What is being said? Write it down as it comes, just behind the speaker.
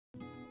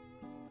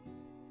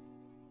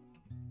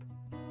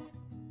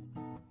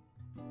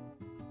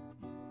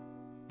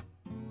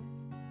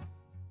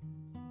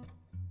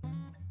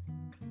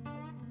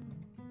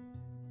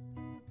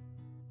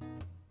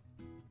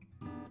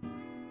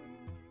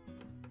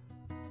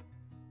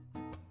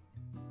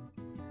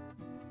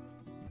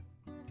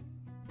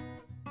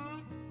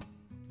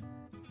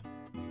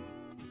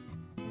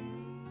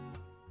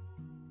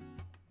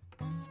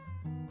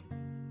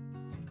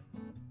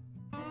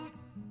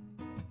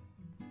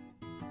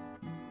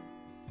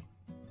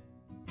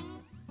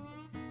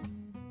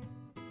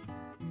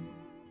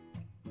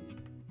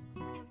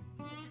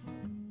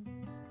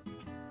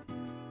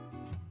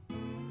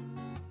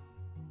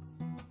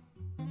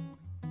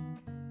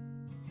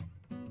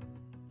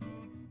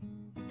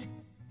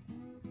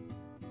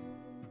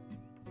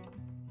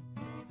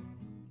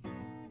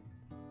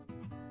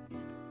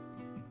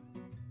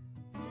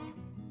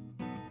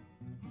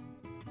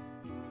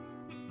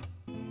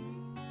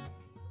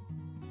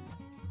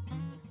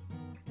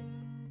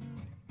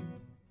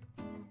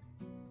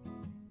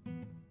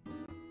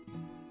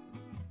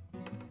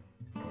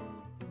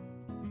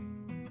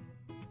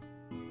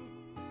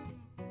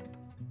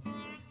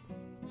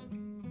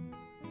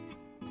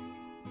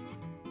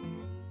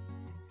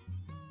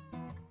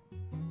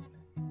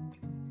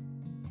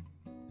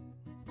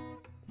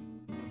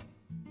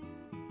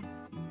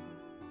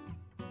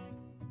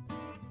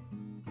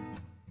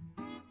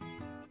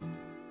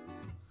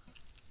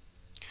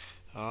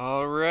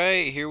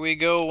Alright, here we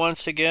go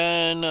once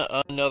again.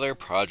 Another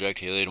Project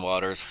Healing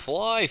Waters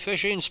fly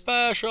fishing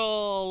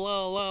special.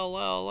 La la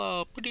la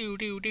la. Doo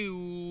doo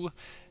doo.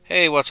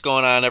 Hey, what's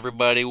going on,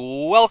 everybody?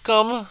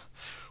 Welcome.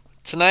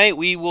 Tonight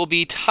we will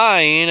be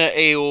tying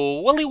a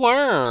woolly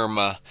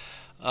worm.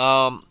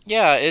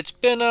 Yeah, it's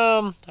been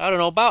I don't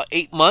know, about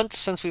 8 months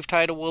since we've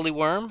tied a woolly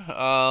worm.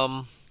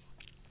 I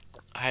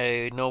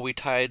know we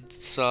tied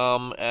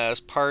some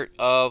as part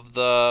of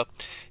the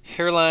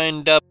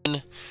Hairline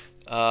Dubbin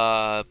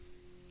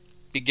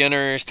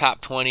beginners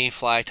top 20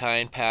 fly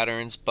tying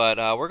patterns, but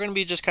we're going to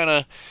be just kind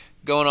of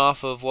going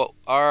off of what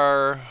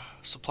our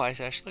supply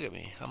stash. Look at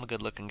me, I'm a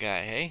good looking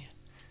guy. Hey,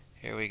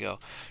 here we go.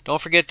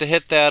 Don't forget to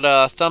hit that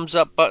thumbs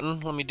up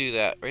button. Let me do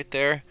that right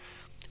there.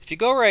 If you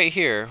go right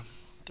here,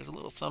 there's a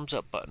little thumbs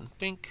up button.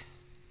 Bink.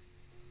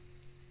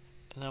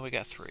 And now we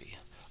got 3.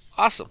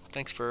 Awesome.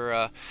 Thanks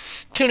for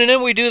tuning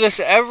in. We do this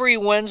every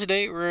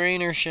Wednesday,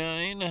 rain or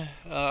shine.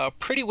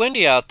 Pretty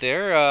windy out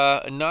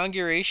there.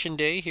 Inauguration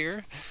day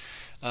here.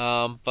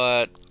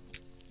 But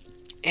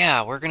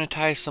yeah, we're going to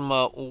tie some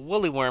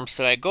woolly worms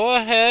tonight. Go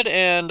ahead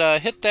and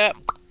hit that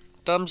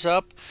thumbs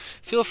up.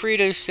 Feel free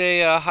to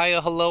say hi,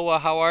 hello,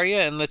 how are you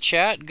in the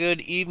chat.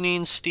 Good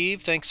evening,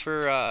 Steve. Thanks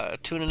for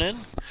tuning in.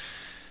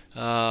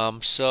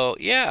 So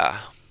yeah,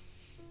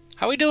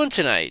 how we doing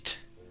tonight?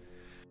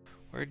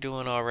 We're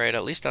doing all right,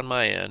 at least on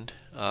my end.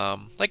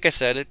 Like I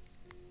said,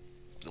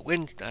 the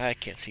wind, I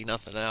can't see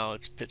nothing now.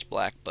 It's pitch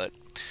black, but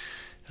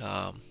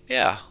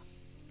yeah.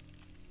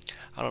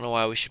 I don't know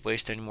why we should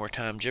waste any more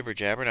time jibber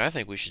jabbering. I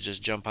think we should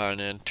just jump on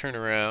in, turn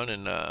around,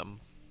 and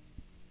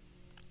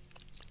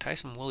tie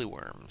some woolly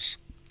worms.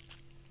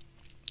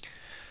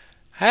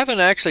 I haven't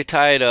actually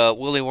tied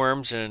woolly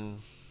worms in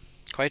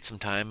quite some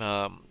time.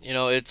 You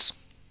know, it's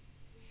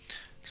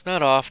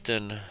not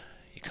often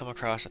you come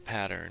across a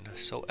pattern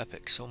so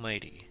epic, so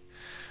mighty,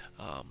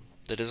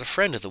 that is a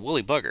friend of the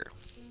woolly bugger.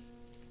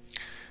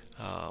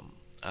 I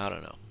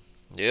don't know.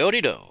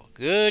 Yo-de-do.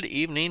 Good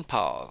evening,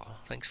 Paul.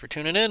 Thanks for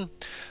tuning in.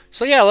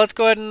 So yeah, let's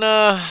go ahead and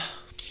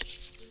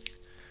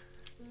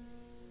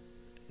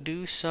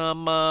do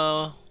some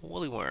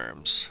woolly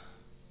worms.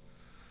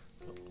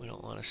 We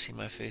don't want to see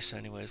my face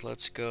anyways.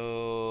 Let's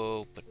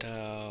go.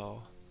 I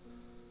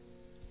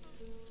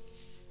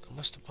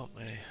must have bumped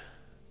my...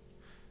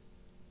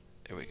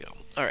 There we go.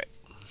 Alright.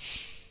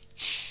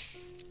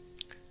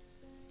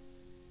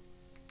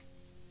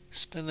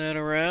 Spin that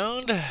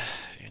around,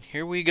 and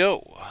here we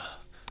go.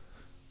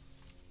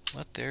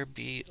 Let there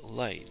be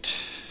light.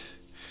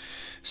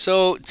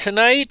 So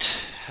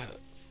tonight,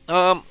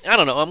 I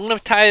don't know. I'm going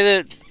to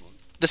tie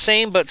the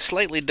same but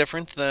slightly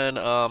different than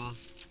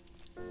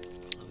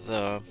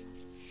the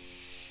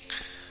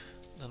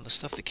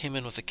stuff that came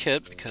in with the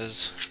kit,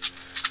 because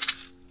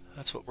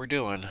that's what we're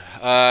doing.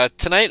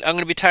 Tonight I'm going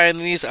to be tying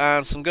these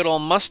on some good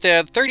old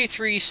Mustad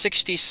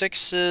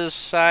 3366s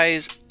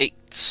size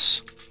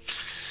 8s.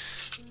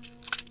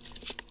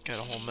 Got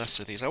a whole mess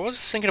of these. I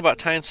was thinking about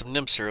tying some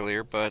nymphs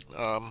earlier, but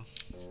I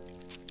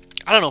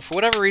don't know, for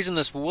whatever reason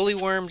this woolly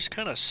worm just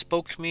kind of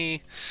spoke to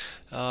me,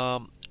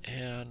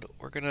 and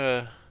we're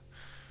gonna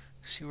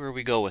see where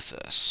we go with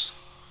this.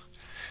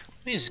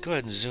 Let me just go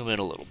ahead and zoom in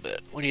a little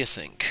bit. What do you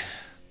think?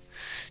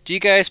 Do you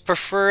guys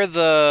prefer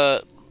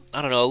the,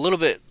 I don't know, a little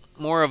bit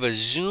more of a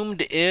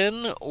zoomed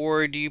in,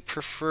 or do you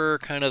prefer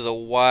kind of the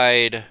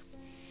wide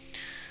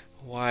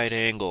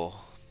angle?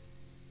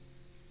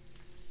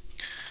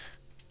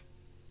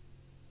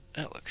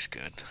 That looks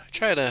good. I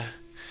try to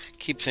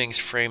keep things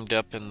framed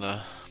up in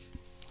the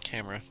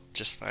camera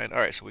just fine.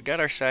 Alright, so we got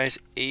our size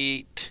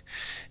 8,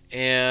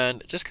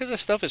 and just because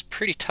this stuff is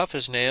pretty tough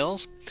as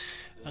nails,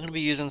 I'm going to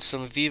be using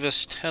some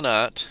Vivus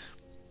Tenot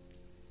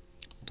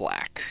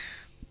black.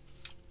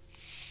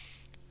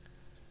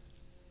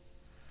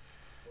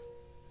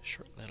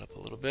 Shorten that up a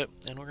little bit,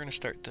 and we're going to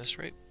start this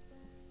right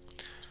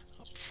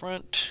up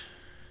front.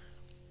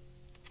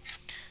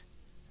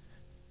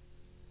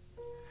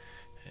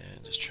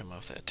 And just trim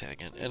off that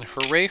tag in. And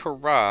hooray,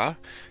 hurrah!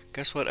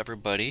 Guess what,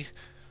 everybody?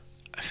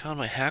 I found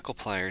my hackle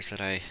pliers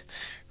that I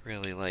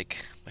really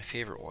like, my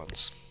favorite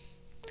ones.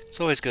 It's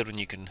always good when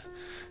you can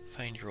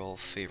find your old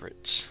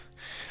favorites.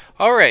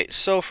 Alright,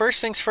 so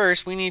first things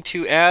first, we need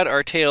to add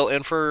our tail,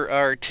 and for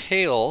our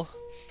tail,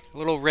 a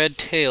little red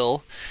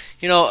tail,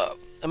 you know,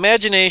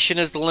 imagination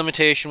is the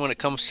limitation when it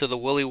comes to the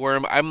woolly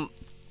worm. I'm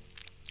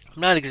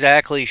not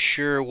exactly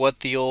sure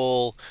what the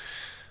old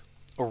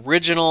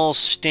original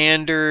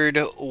standard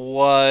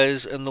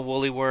was in the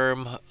woolly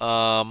worm,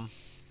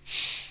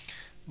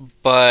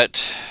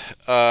 but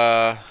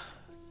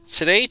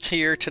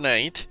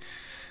tonight,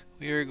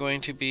 we are going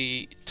to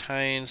be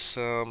tying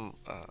some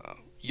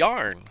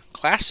yarn,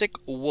 classic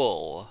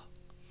wool.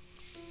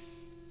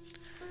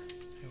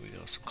 Here we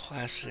go, some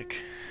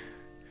classic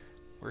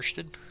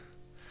worsted.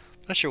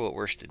 Not sure what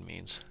worsted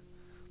means.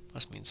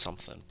 Must mean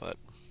something, but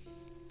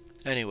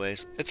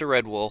anyways, it's a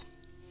red wool.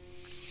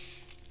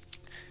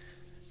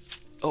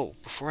 Oh,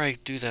 before I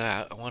do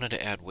that, I wanted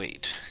to add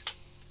weight.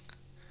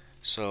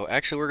 So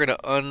actually we're going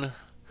to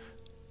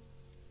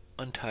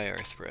untie our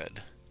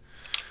thread.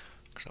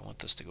 because I want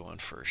this to go on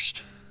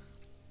first.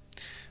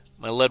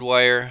 My lead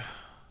wire,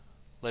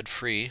 lead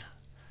free,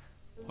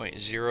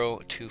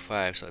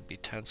 0.025, so that'd be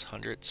tenths,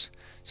 hundredths,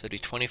 so it'd be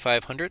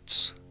 25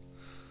 hundredths.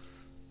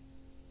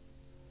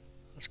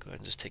 Let's go ahead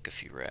and just take a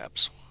few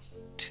wraps.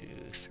 1, 2,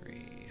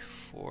 3,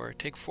 4.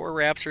 Take 4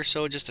 wraps or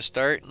so just to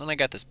start, and then I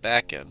got this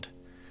back end.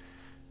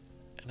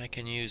 And I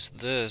can use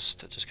this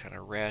to just kind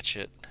of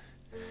ratchet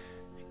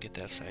and get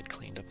that side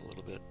cleaned up a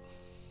little bit.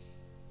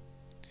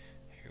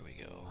 Here we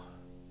go.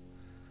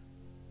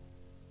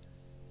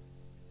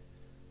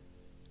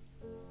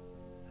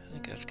 I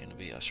think that's going to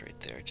be us right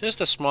there.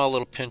 Just a small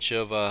little pinch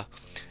of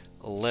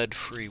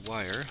lead-free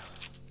wire.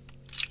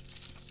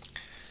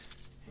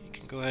 You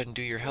can go ahead and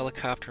do your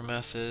helicopter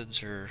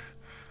methods or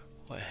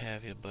what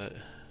have you, but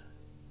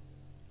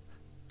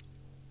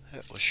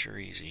that was sure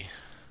easy.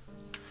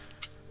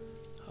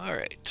 All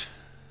right.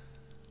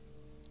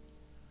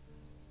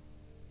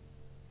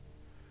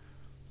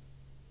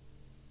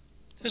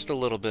 Just a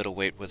little bit of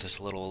weight with this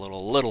little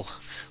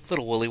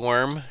woolly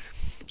worm.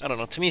 I don't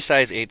know. To me,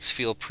 size 8s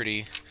feel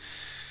pretty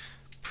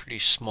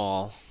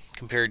small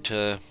compared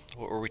to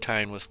what were we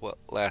tying with what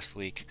last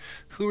week.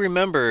 Who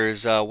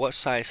remembers what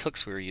size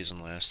hooks we were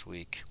using last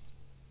week?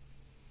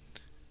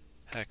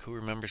 Heck, who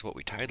remembers what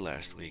we tied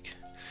last week?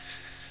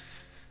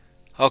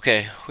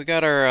 Okay, we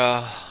got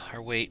our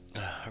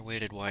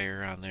weighted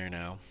wire on there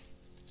now.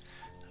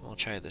 And we'll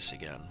try this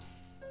again.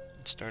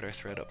 Let's start our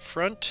thread up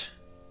front.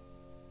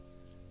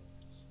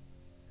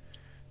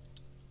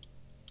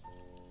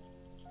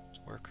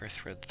 Work our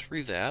thread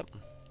through that.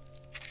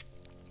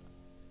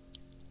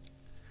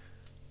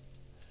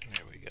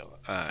 There we go.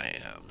 I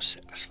am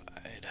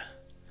satisfied.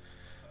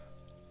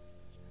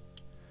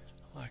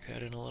 Lock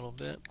that in a little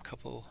bit. A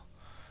couple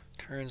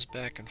turns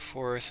back and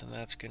forth, and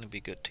that's going to be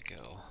good to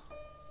go.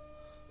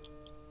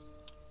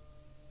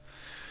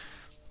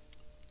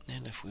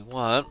 And if we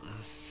want,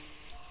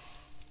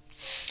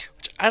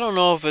 which I don't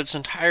know if it's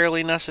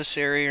entirely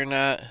necessary or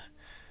not,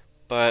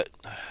 but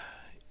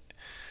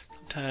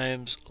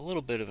sometimes a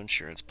little bit of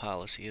insurance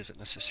policy isn't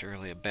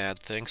necessarily a bad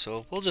thing.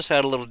 So we'll just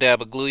add a little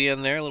dab of glue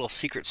in there, a little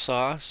secret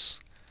sauce.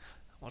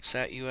 What's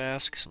that, you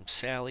ask? Some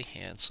Sally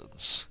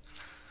Hansen's.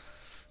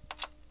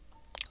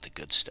 The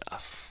good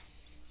stuff.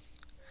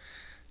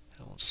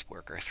 And we'll just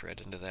work our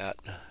thread into that.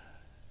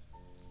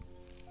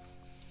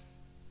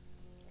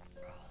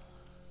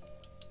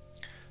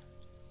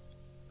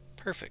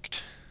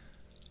 Perfect.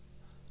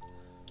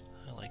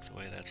 I like the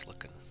way that's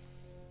looking.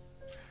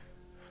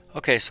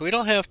 Okay, so we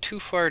don't have too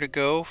far to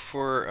go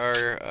for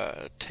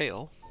our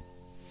tail.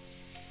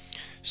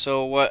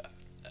 So what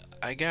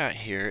I got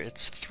here,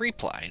 it's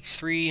 3-ply.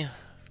 It's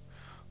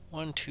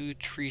 1, 2,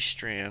 3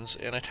 strands,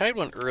 and I tied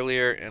one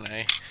earlier, and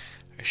I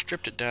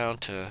stripped it down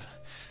to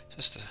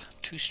just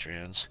 2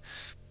 strands.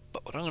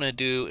 But what I'm going to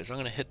do is I'm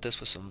going to hit this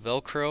with some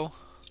Velcro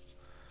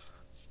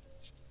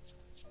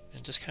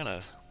and just kind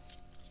of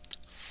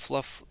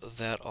fluff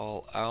that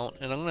all out,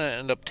 and I'm going to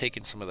end up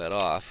taking some of that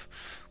off,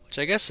 which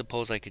I guess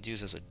suppose I could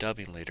use as a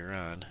dubbing later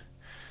on.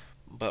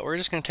 But we're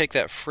just going to take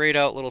that frayed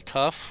out little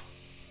tuft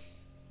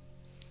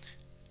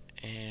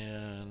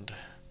and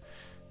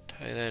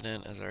tie that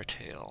in as our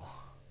tail.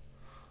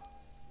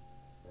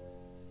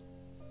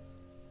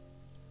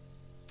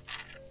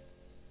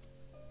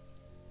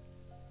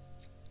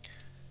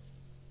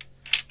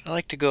 I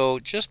like to go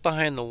just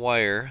behind the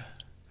wire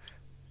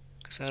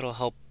because that'll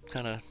help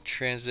kind of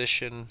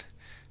transition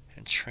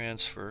and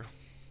transfer.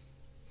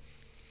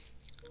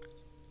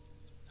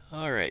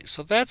 Alright,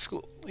 so that's,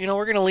 we're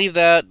going to leave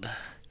that.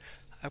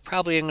 I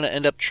probably am going to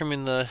end up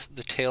trimming the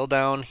tail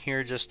down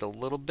here just a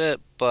little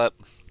bit, but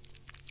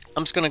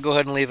I'm just going to go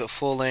ahead and leave it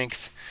full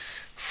length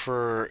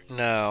for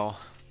now.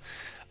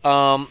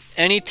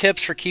 Any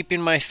tips for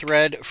keeping my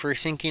thread for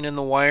sinking in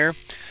the wire?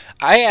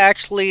 I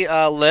actually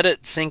let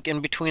it sink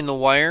in between the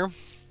wire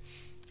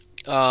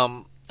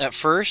at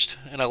first,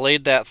 and I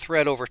laid that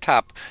thread over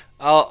top.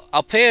 I'll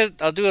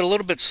do it a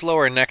little bit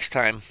slower next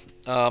time,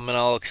 and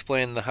I'll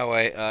explain how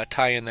I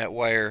tie in that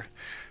wire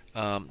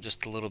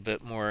just a little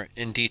bit more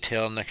in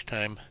detail next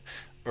time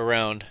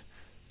around.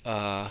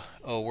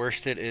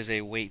 Worsted is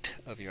a weight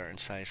of yarn,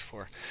 size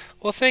 4.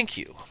 Well, thank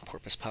you,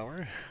 Porpoise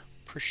Power.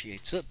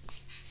 Appreciates it.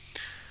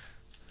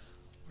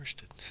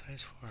 Worsted,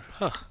 size 4.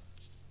 Huh.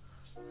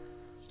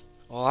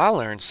 Well, I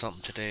learned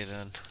something today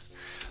then.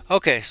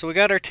 Okay, so we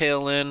got our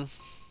tail in.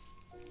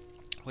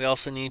 We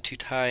also need to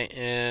tie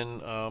in,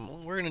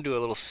 we're going to do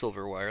a little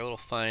silver wire, a little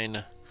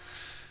fine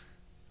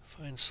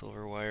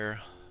silver wire.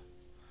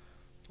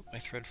 Put my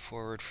thread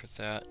forward for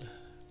that.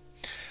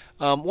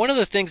 One of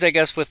the things, I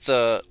guess, with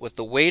the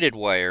weighted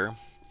wire,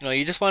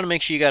 you just want to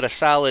make sure you got a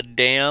solid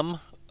dam,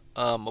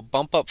 a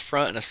bump up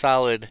front and a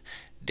solid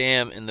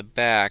dam in the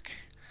back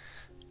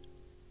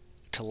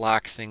to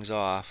lock things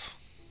off.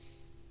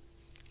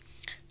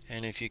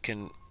 And if you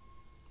can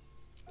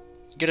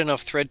get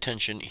enough thread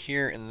tension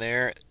here and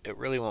there, it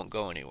really won't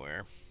go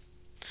anywhere.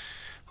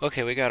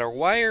 Okay, we got our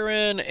wire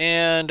in,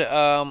 and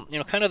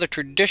kind of the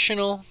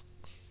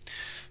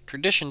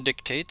tradition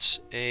dictates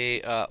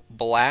a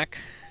black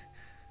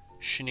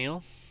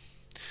chenille.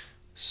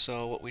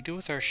 So what we do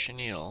with our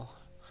chenille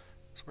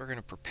is we're going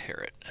to prepare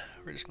it.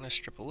 We're just going to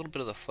strip a little bit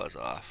of the fuzz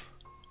off.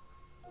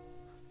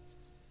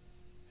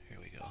 Here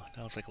we go.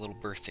 Now it's like a little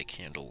birthday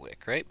candle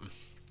wick, right?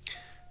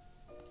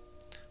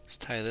 Let's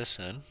tie this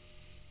in.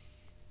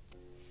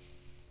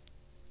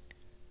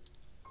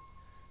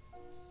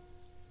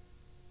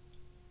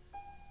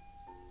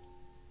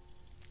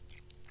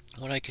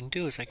 What I can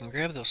do is I can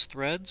grab those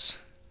threads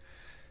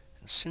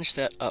and cinch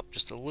that up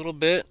just a little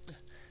bit,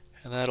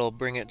 and that'll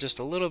bring it just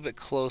a little bit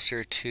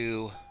closer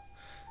to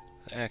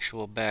the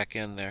actual back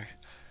end there.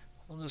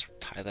 We'll just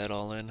tie that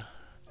all in.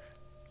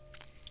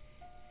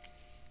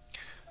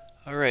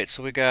 Alright,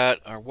 so we got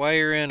our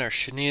wire in, our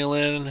chenille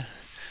in.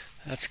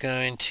 That's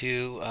going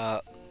to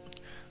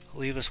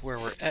leave us where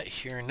we're at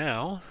here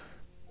now.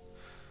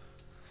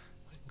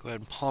 We can go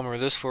ahead and palmer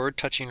this forward,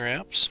 touching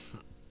wraps.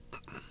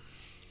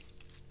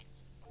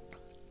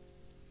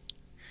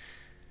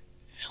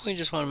 We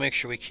just want to make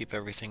sure we keep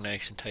everything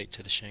nice and tight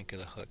to the shank of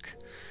the hook.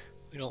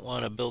 We don't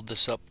want to build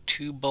this up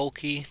too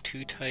bulky,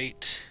 too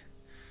tight,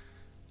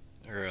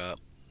 or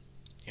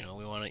you know,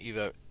 we want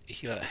to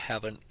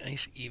have a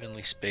nice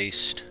evenly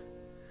spaced.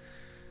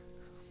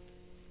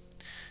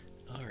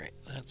 All right,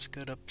 that's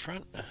good up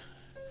front.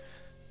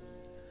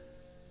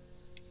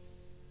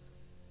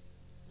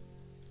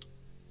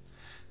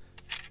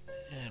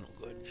 And we'll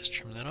go ahead and just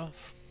trim that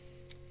off.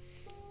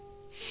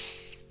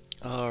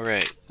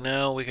 Alright,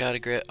 now we gotta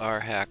get our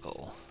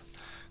hackle.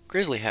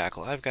 Grizzly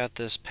hackle. I've got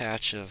this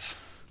patch of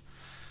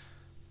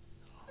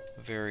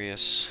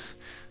various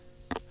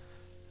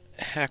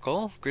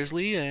hackle,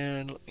 grizzly,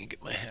 and let me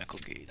get my hackle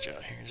gauge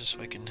out here just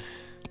so I can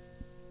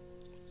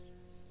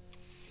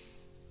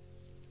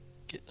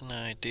get an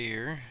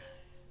idea.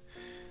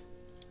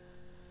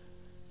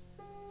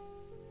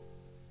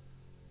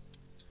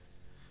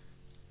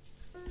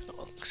 That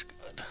one looks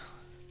good.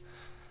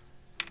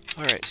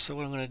 Alright, so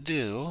what I'm going to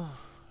do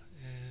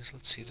is,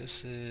 let's see,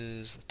 this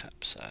is the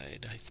top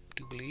side, I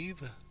do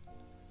believe.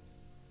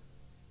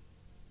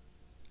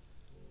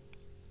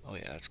 Oh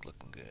yeah, that's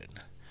looking good.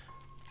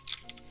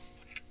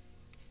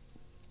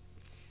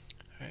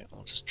 Alright,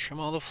 we'll just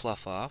trim all the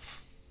fluff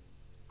off.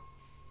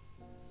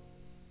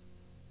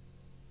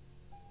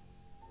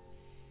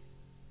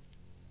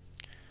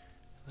 And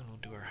then we'll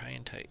do our high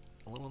and tight.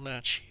 A little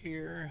notch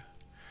here,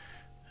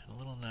 and a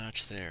little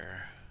notch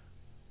there.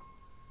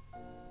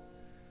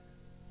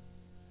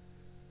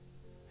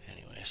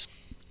 Anyways.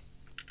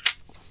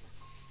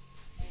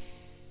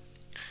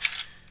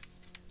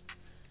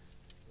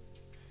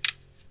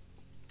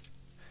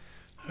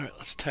 Alright,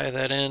 let's tie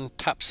that in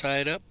top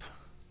side up.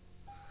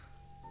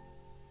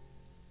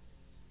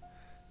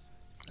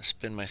 I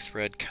spin my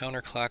thread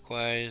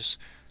counterclockwise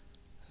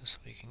so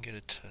we can get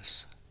it to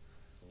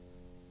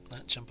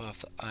not jump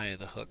off the eye of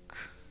the hook.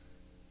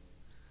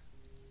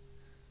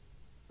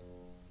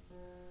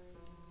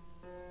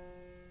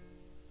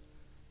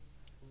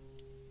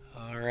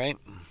 Alright,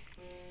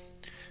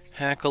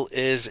 hackle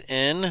is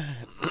in.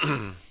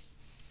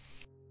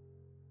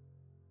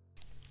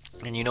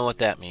 And you know what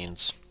that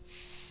means.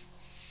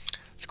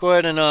 Let's go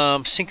ahead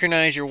and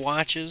synchronize your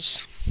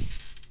watches.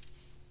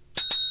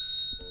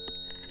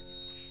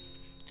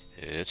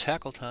 It's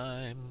hackle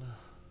time.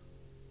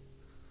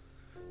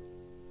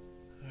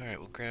 Alright,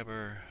 we'll grab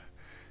our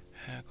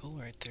hackle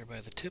right there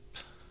by the tip.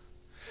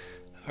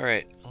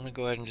 Alright, I'm going to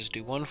go ahead and just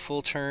do one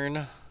full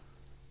turn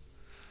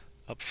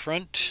up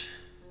front.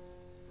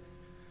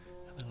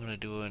 And I'm going to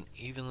do an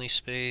evenly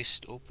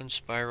spaced open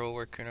spiral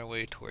working our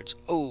way towards,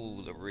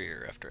 the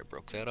rear after I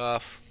broke that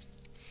off.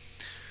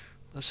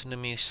 Listen to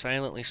me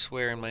silently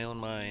swear in my own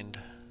mind.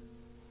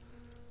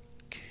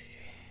 Okay.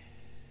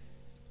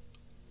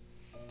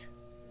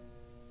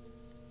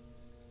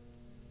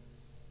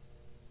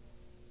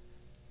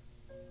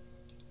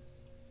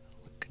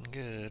 Looking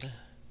good.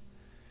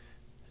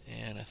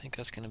 And I think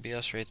that's going to be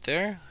us right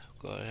there.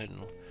 Go ahead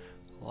and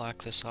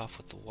lock this off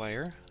with the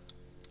wire.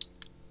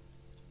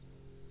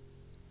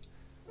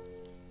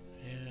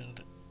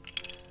 And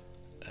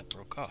that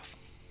broke off.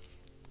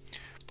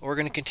 But we're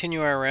going to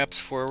continue our wraps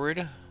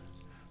forward,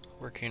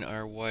 working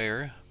our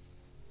wire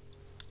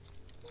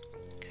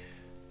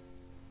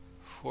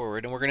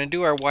forward. And we're going to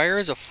do our wire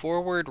as a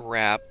forward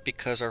wrap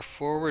because our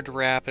forward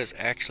wrap is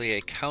actually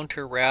a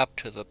counter wrap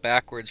to the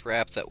backwards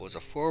wrap that was a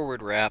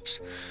forward wraps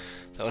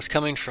that was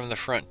coming from the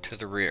front to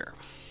the rear.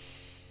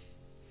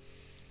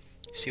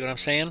 See what I'm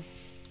saying?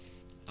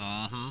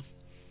 Alright,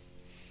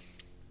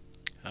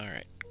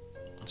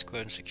 let's go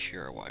ahead and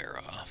secure our wire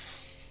off.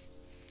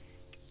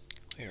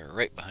 We are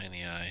right behind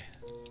the eye.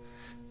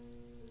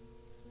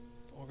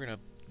 We're going to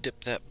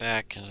dip that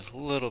back in a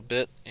little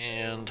bit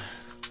and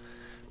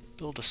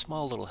build a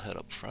small little head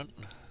up front.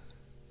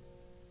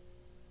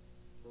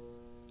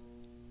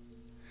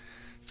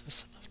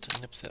 Just enough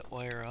to nip that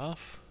wire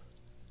off.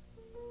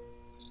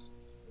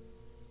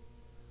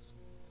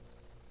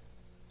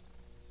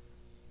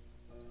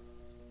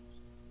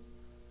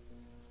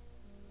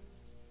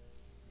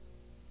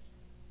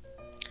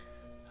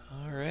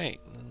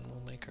 Alright, and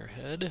we'll make our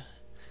head, and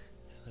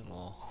then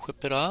we'll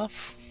whip it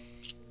off.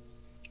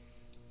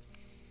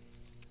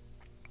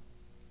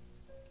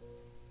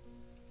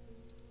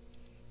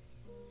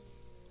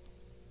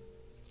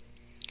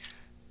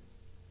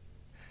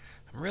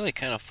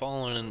 really kind of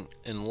fallen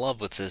in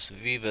love with this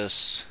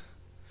Vivas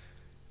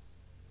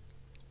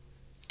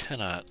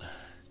 10-aught.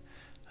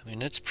 I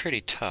mean, it's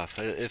pretty tough.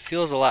 It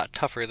feels a lot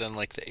tougher than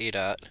like the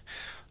 8-aught.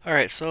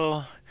 Alright,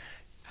 so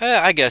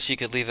I guess you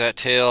could leave that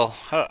tail.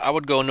 I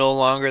would go no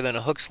longer than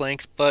a hook's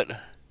length, but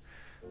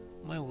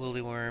my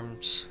woolly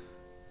worms,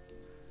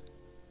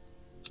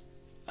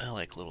 I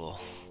like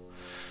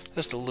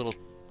just a little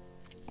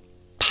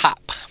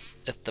pop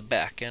at the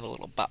back end, a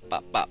little bop,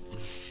 bop, bop.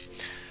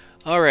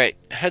 Alright,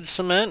 head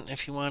cement.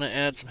 If you want to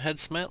add some head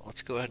cement,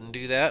 let's go ahead and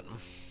do that.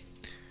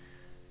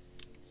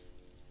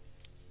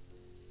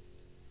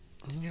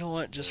 You know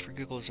what? Just for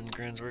giggles and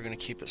grins, we're going to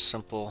keep it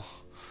simple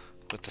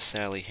with the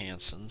Sally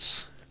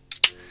Hansen's.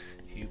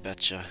 You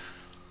betcha.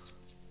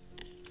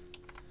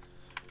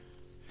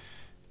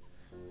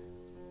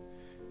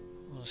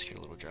 Let's get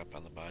a little drop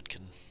on the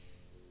bodkin.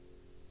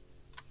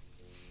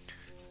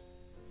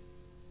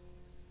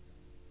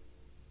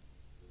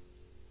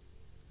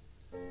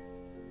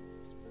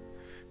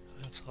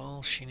 That's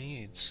all she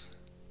needs.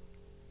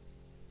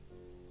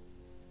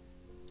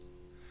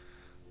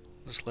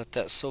 Just let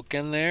that soak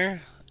in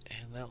there,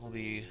 and that will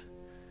be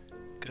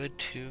good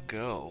to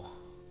go.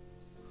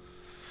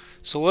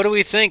 So what do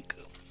we think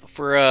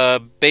for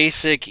a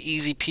basic,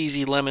 easy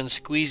peasy, lemon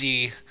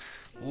squeezy,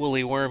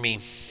 woolly wormy?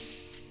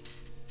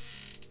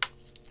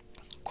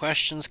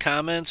 Questions,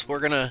 comments? We're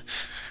gonna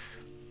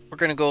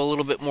go a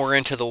little bit more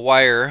into the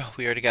wire.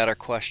 We already got our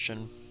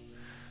question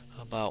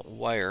about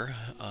wire.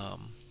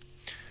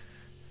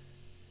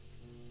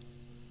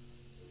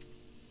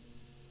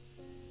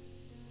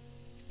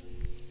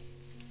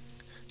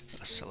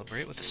 Let's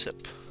celebrate with a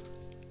sip.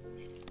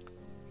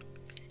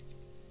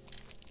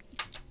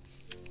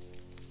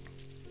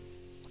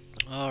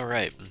 All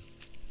right,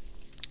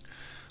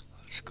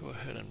 let's go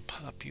ahead and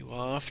pop you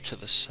off to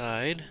the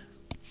side.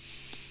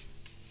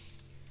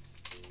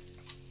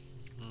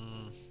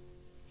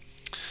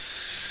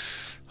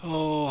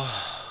 Oh,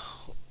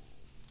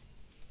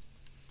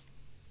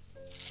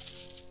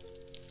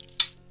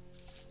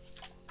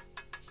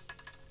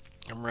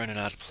 I'm running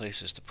out of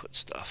places to put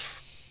stuff.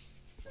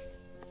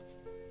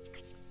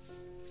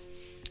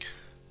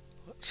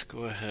 Let's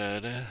go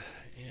ahead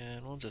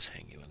and we'll just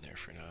hang you in there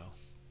for now.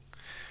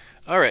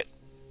 All right.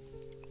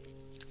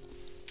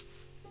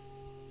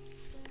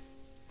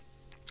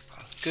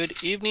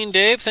 Good evening,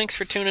 Dave. Thanks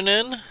for tuning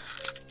in.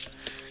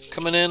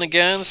 Coming in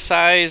again,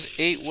 size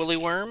 8 woolly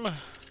worm.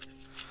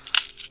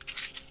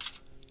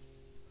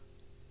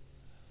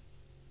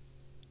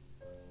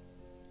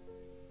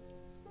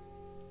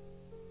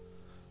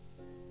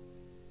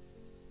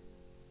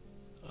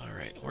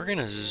 Alright, we're going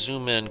to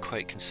zoom in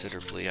quite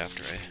considerably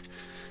after I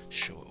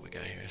show what we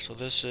got here. So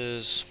this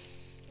is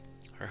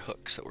our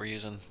hooks that we're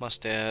using.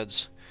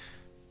 Mustads,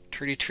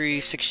 Turdy Tree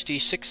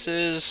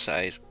 66s,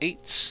 size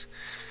 8s.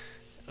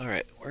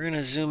 Alright, we're going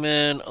to zoom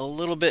in a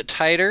little bit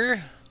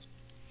tighter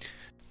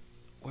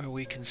where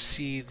we can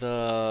see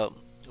how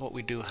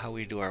we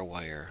do our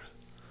wire.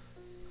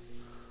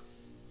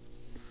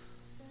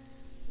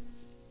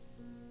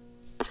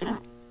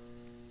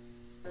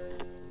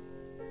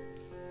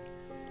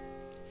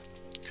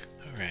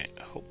 Alright,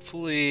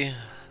 hopefully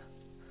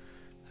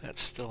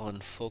that's still in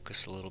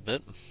focus a little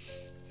bit.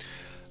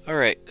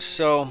 Alright,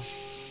 so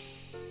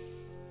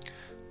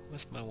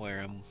with my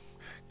wire, I'm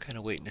kind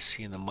of waiting to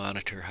see in the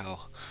monitor how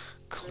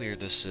clear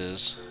this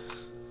is.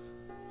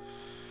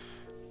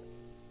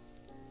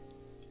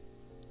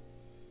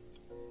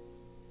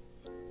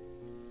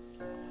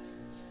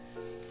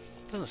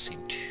 Doesn't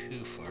seem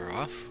too far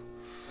off.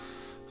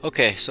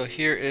 Okay, so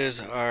here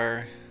is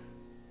our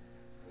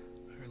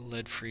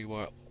lead-free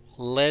round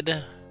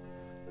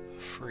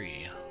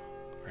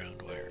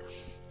wire.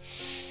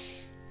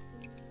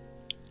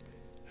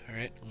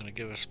 Alright, I'm going to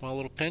give it a small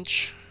little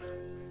pinch.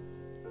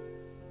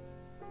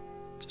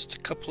 Just a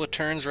couple of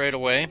turns right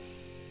away.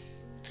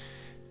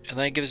 And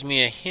that gives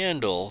me a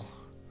handle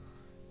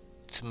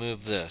to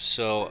move this.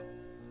 So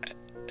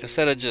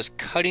instead of just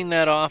cutting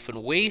that off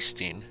and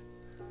wasting,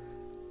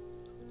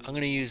 I'm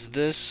going to use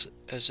this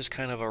as just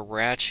kind of a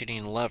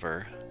ratcheting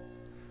lever.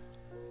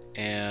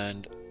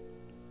 And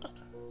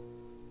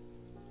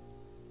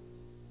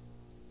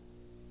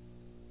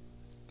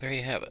there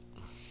you have it.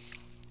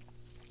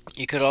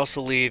 You could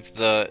also leave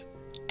the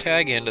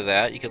tag into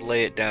that. You could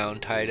lay it down,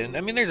 tie it in.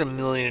 I mean, there's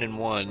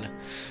 1,000,001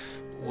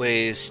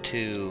 ways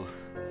to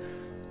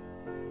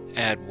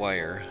add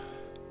wire.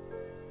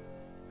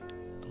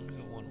 I'm gonna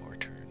go one more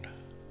turn.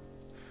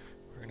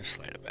 We're gonna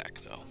slide it back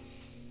though.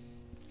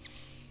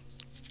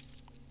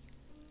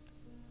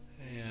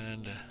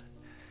 And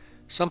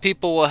some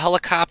people will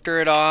helicopter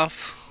it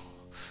off.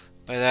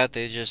 By that,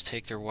 they just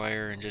take their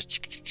wire and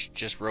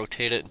just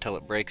rotate it until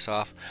it breaks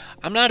off.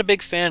 I'm not a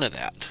big fan of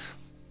that.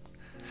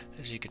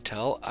 As you can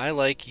tell, I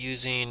like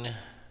using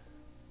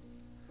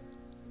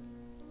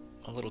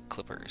little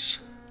clippers.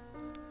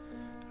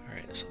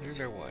 Alright, so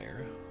there's our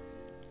wire.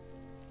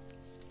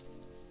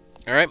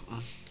 Alright,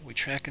 we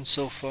tracking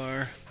so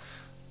far?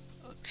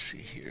 Let's see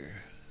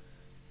here.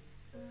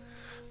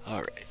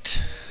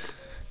 Alright.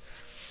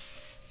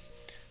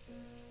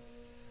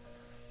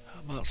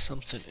 about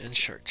something in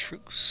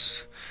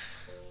chartreuse?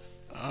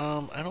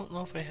 I don't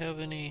know if I have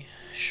any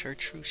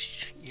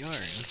chartreuse yarn.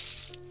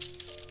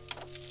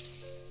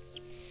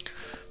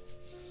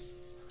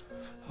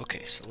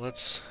 Okay, so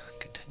let's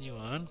continue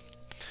on.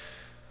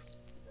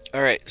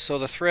 Alright, so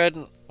the thread,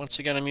 once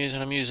again I'm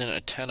using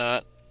a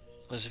 10-aught.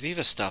 This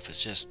Viva stuff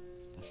is just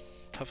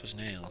tough as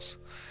nails.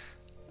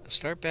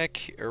 Start back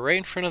here, right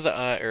in front of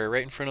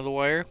the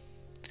wire.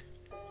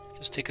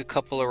 Just take a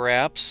couple of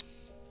wraps.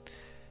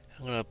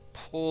 I'm going to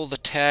pull the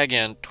tag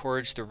end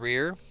towards the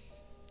rear.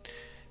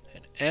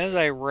 And as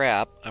I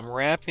wrap, I'm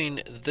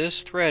wrapping,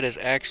 this thread is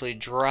actually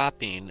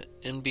dropping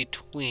in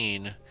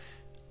between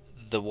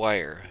the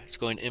wire. It's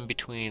going in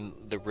between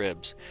the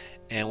ribs.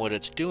 And what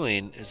it's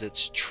doing is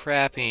it's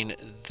trapping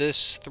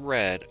this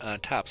thread on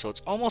top. So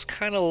it's almost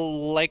kind of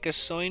like a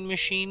sewing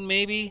machine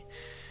maybe.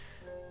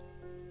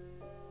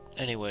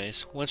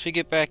 Anyways, once we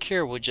get back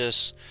here, we'll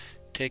just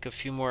take a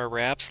few more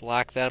wraps,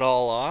 lock that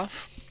all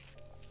off,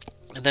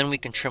 and then we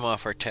can trim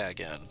off our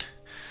tag end.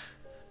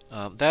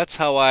 That's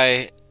how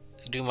I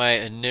do my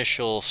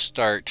initial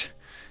start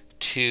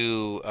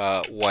to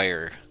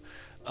wire.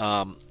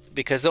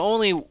 Because the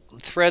only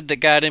thread that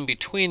got in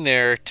between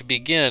there to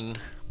begin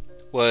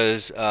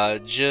was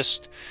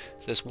just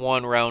this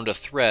one round of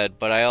thread,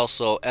 but I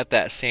also at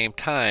that same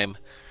time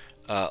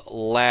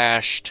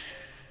lashed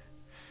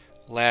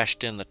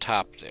in the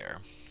top there.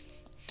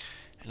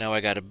 And now I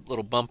got a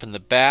little bump in the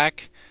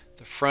back.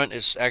 The front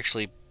is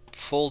actually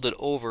folded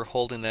over,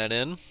 holding that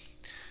in.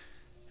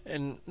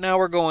 And now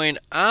we're going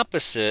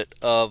opposite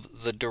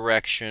of the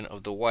direction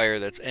of the wire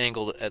that's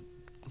angled at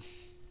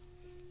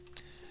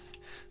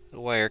the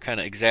wire, kind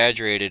of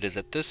exaggerated, is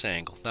at this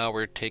angle. Now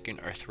we're taking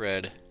our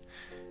thread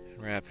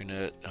and wrapping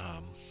it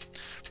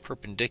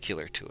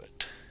perpendicular to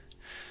it.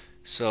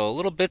 So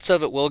little bits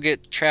of it will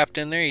get trapped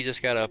in there. You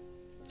just gotta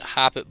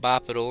hop it,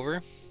 bop it over.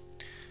 And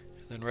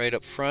then right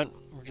up front,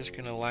 we're just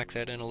gonna lock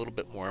that in a little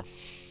bit more.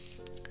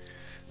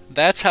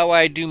 That's how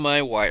I do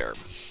my wire.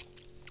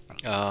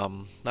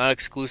 Not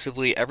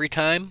exclusively every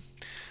time,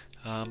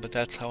 but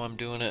that's how I'm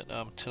doing it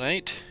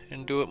tonight,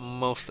 and do it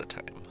most of the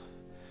time.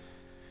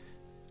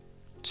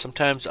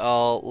 Sometimes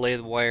I'll lay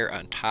the wire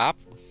on top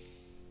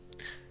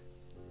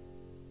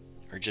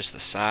or just the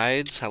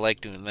sides. I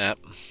like doing that.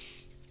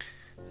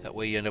 That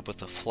way you end up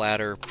with a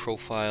flatter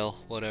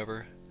profile,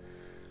 whatever.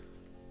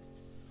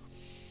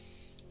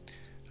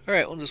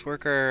 Alright, we'll just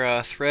work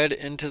our thread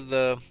into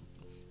the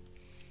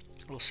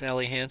little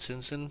Sally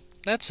Hansen's, and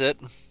that's it.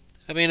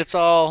 I mean, it's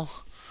all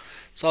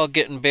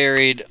getting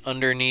buried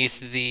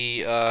underneath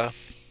the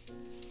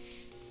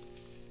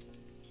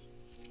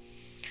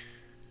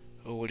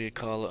what do you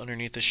call it,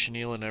 underneath the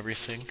chenille and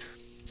everything.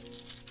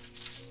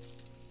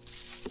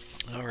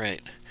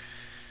 Alright,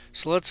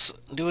 so let's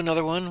do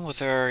another one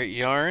with our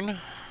yarn.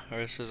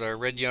 This is our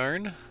red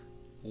yarn,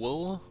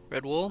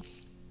 red wool.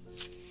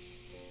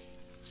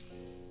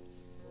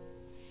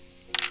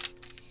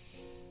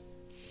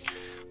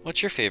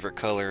 What's your favorite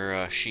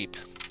color, sheep?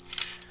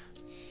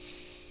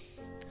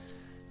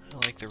 I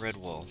like the red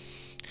wool.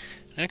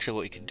 And actually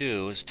what you could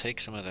do is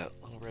take some of that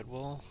little red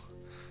wool,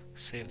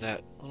 save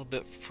that a little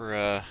bit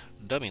for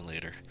dubbing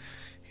later.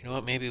 You know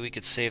what, maybe we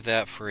could save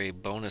that for a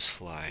bonus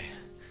fly.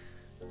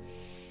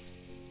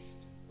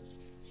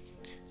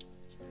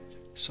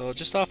 So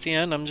just off the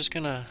end, I'm just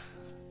gonna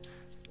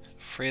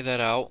fray that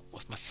out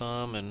with my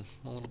thumb and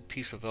a little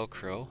piece of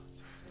Velcro.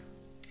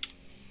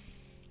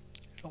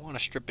 I don't want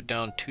to strip it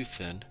down too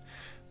thin,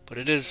 but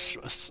it is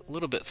a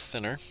little bit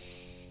thinner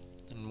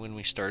than when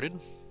we started.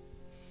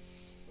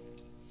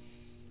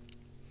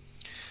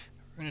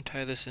 We're going to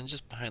tie this in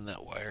just behind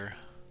that wire.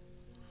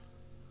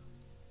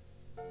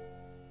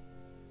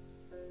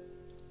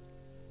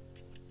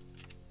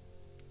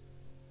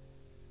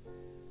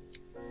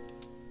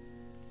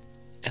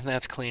 And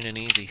that's clean and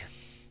easy.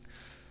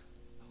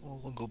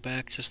 We'll go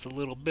back just a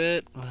little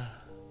bit.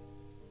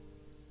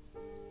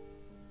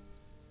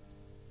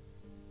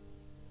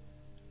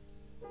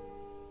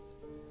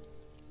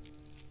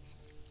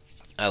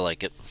 I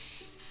like it.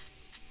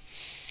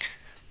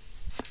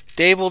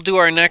 Dave will do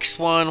our next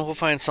one. We'll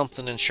find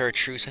something in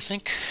chartreuse, I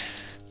think.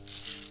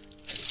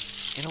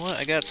 You know what?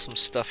 I got some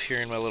stuff here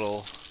in my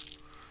little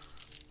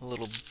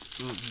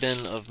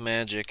bin of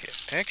magic.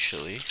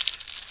 Actually,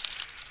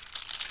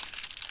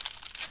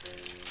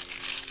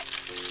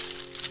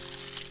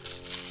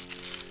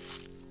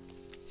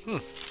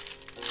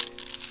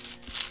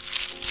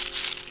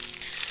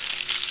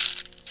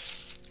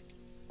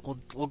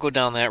 we'll go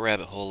down that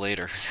rabbit hole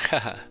later.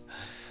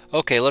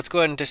 Okay, let's go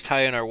ahead and just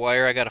tie in our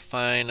wire. I got a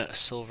fine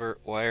silver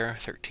wire,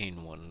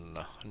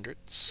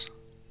 13/100ths.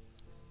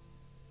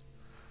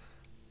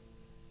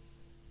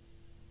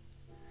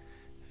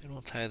 And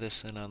we'll tie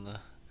this in on the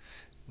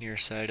near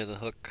side of the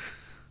hook.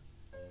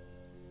 And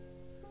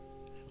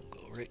we'll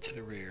go right to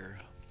the rear.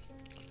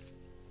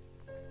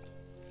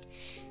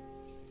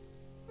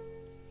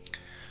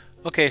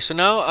 Okay, so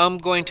now I'm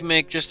going to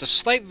make just a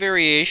slight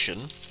variation.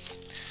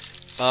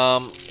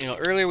 You know,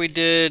 earlier we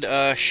did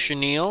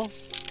chenille.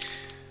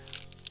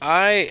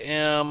 I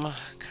am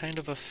kind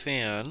of a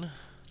fan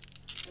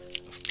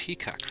of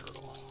peacock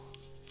herl.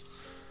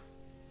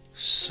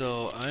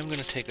 So I'm going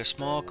to take a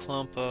small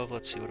clump of,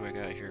 let's see, what do I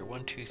got here?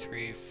 1, 2,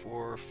 3,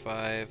 4,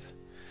 5,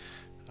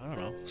 I don't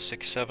know,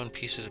 6, 7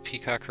 pieces of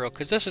peacock herl,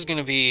 because this is going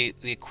to be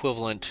the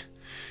equivalent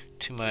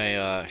to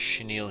my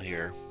chenille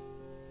here.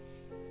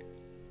 I'm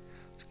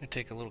going to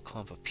take a little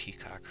clump of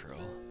peacock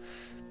herl.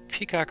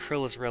 Peacock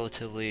herl is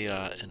relatively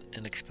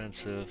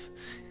inexpensive,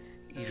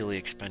 easily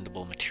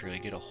expendable material.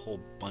 You get a whole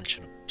bunch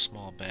in a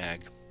small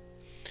bag.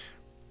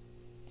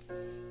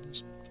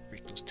 Just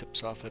break those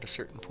tips off at a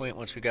certain point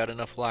once we got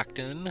enough locked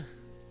in.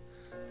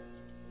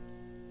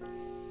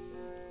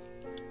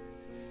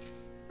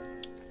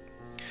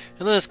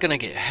 And then it's going to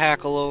get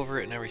hackle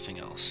over it and everything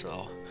else,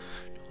 so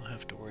don't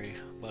have to worry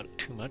about it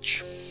too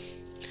much.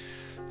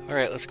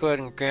 Alright, let's go ahead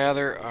and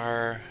gather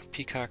our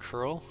peacock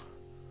herl.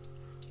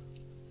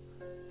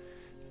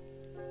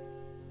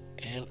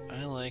 And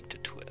I like to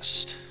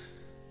twist.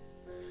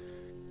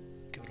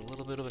 Give it a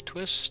little bit of a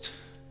twist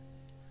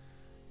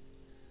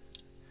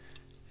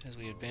as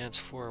we advance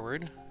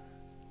forward.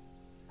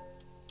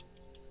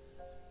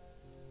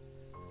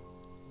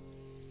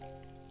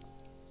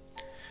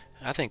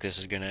 I think this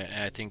is going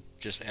to,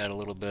 just add a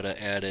little bit of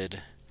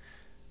added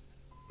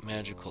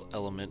magical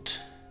element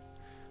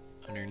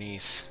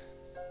underneath.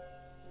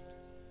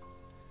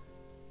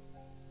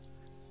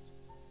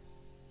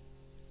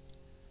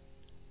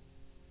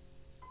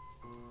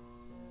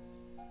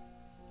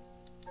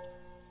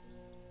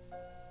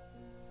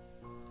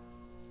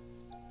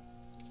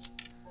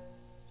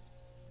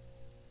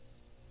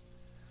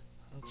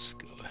 Let's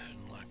go ahead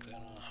and lock that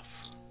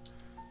off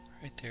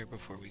right there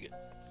before we get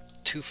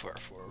too far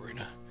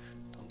forward.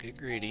 Don't get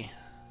greedy.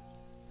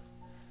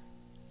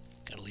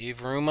 Gotta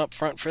leave room up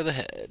front for the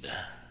head.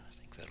 I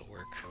think that'll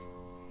work.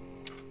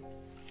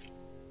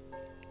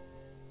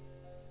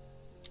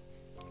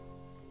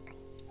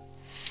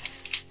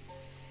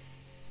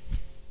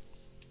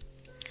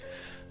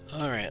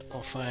 Alright,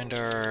 we'll find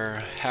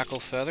our hackle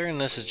feather,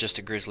 and this is just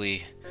a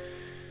grizzly,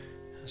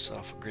 this is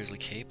off a grizzly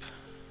cape.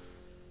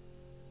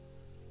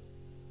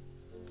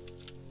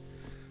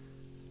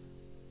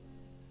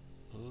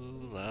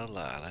 Ooh la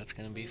la, that's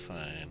gonna be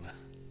fine.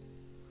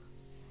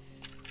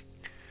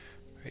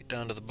 Right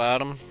down to the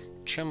bottom,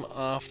 trim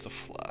off the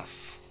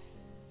fluff.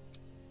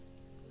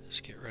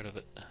 Just get rid of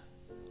it.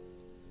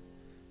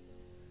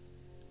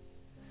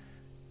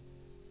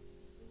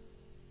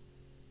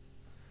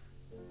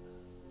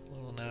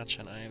 Little notch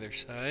on either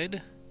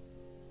side.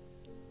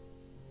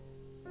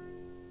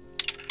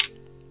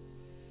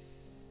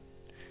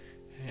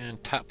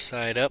 And top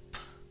side up.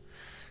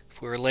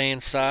 If we were laying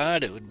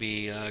sod, it would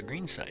be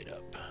green side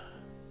up.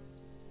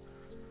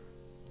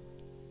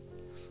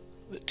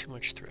 A bit too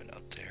much thread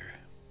out there.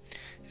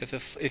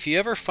 If you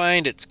ever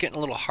find it's getting a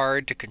little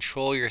hard to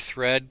control your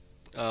thread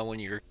when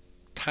you're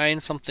tying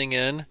something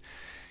in,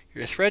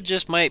 your thread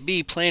just might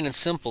be plain and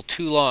simple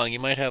too long. You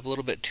might have a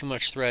little bit too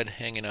much thread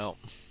hanging out.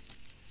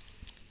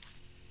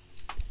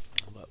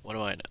 But what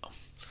do I know?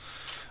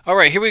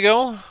 Alright, here we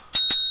go.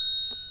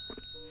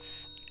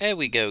 There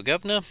we go,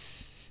 governor.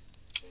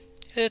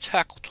 It's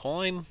hackle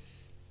time.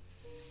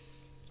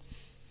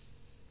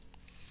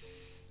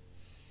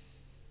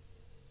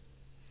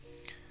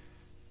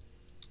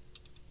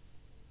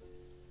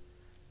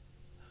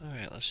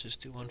 Alright, let's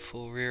just do one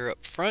full rear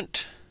up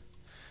front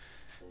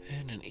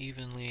and an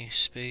evenly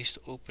spaced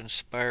open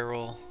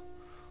spiral,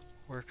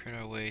 working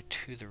our way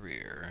to the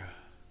rear.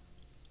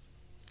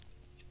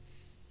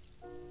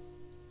 I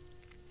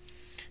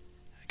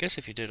guess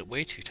if you did it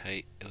way too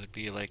tight, it would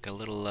be like a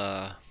little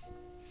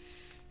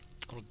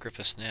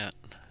Griffiths gnat.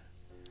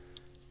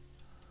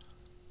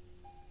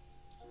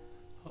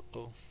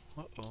 Uh-oh,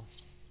 uh-oh.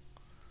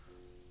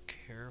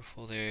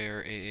 Careful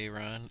there,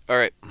 Aaron.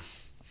 Alright.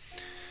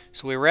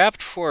 So we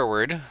wrapped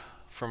forward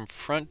from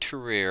front to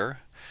rear,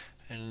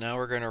 and now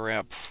we're going to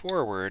wrap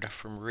forward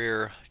from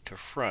rear to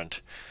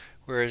front.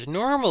 Whereas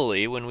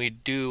normally when we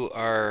do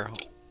our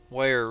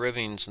wire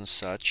ribbings and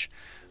such,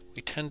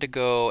 we tend to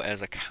go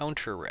as a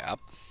counter wrap.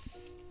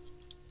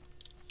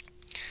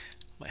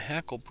 My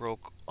hackle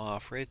broke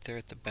off right there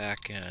at the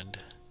back end,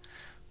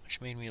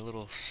 which made me a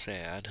little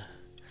sad,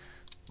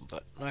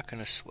 but not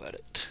going to sweat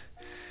it.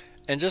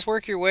 And just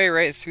work your way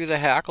right through the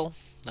hackle.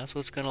 That's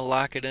what's going to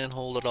lock it in,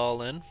 hold it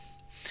all in.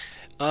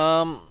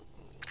 Don't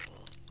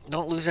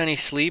lose any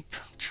sleep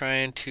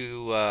trying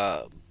to,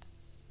 I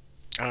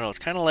don't know, it's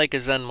kind of like a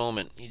Zen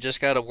moment. You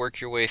just got to work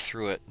your way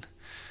through it.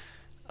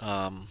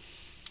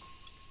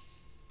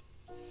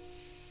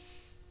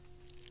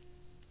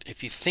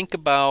 If you think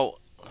about,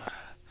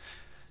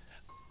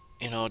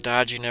 you know,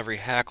 dodging every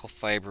hackle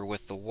fiber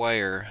with the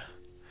wire,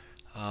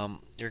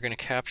 you're going to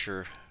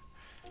capture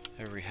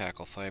every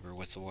hackle fiber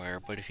with the wire.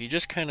 But if you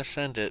just kind of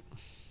send it,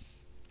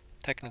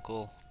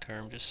 technical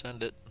term, just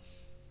send it,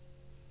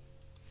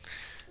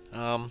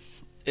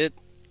 it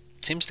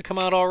seems to come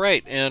out all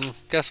right. And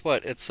guess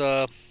what? It's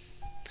a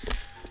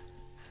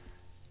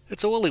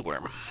woolly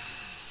worm.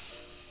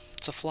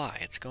 It's a fly.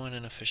 It's going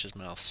in a fish's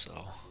mouth,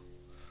 so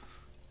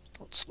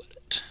don't sweat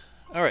it.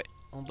 All right,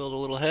 we'll build a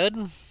little head.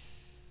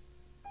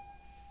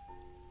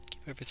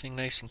 Keep everything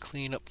nice and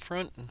clean up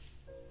front.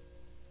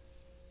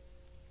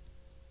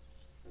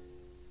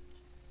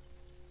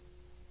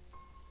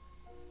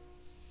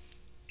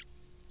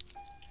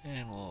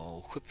 And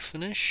we'll whip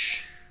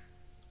finish.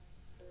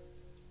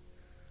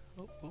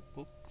 Oh, oh,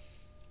 oh.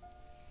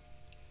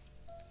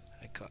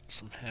 I got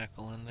some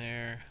hackle in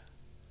there.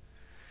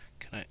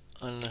 Can I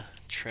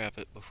untrap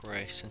it before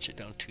I cinch it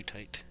down too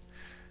tight?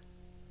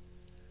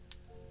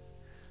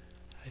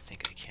 I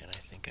think I can.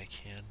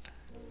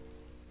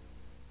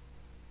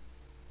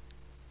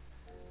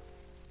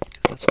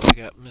 That's what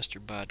I got Mr.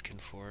 Bodkin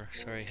for.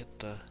 Sorry, I hit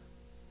the...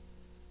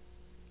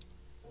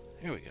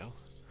 There we go.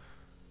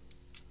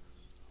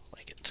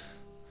 Like it.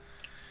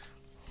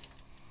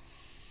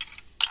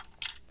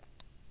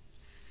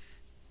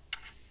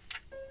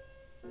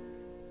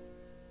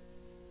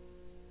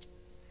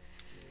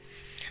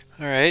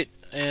 Alright,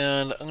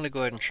 and I'm going to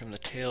go ahead and trim the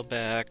tail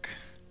back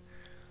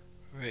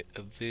right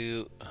about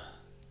there.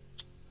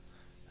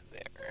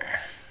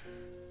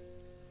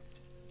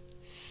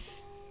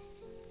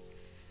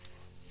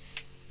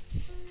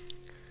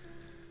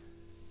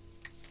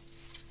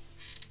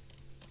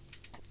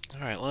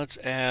 Alright, let's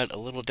add a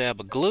little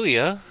dab of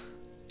gluia,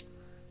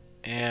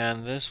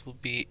 and this will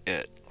be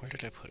it. Where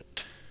did I put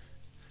it?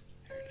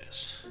 There it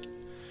is.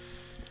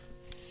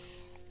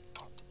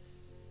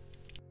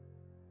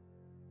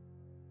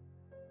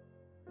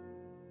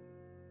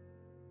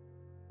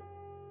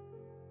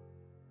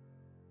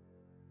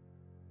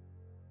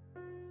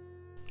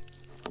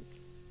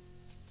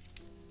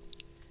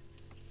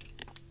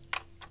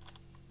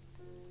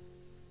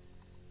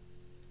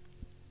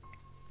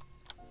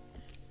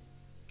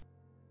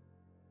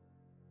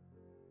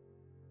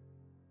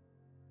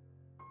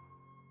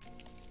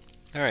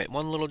 Alright,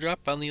 one little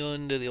drop on the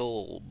end of the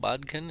old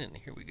bodkin, and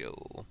here we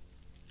go.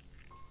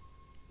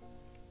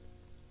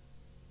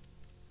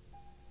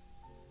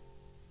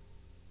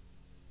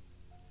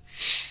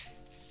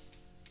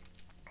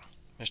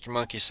 Mr.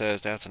 Monkey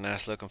says that's a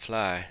nice looking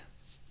fly.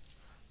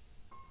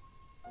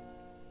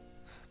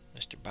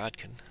 Mr.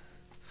 Bodkin.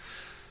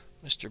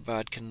 Mr.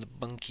 Bodkin the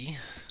Bunky.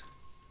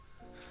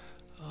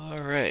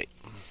 Alright.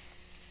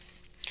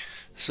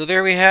 So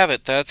there we have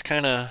it. That's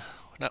kind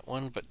of, not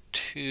one, but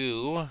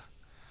two.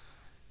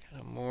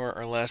 More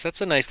or less.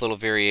 That's a nice little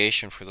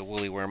variation for the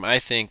woolly worm. I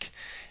think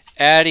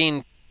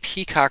adding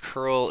peacock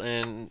herl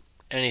in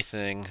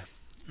anything,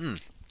 I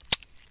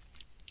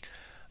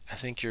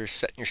think you're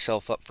setting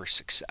yourself up for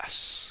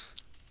success.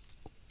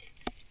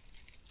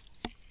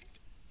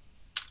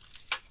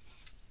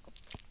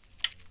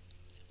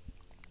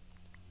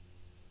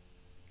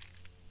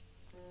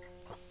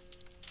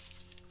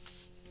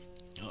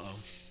 Uh-oh.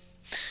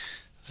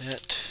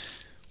 That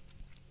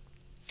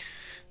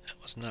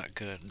was not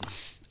good.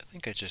 I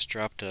think I just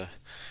dropped a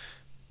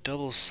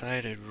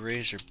double-sided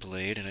razor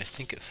blade, and I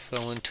think it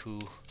fell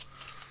into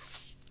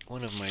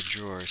one of my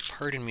drawers.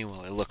 Pardon me while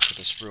I look for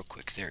this real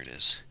quick. There it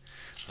is.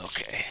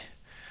 Okay.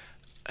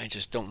 I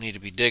just don't need to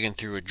be digging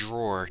through a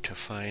drawer to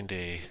find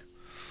a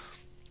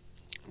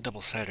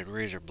double-sided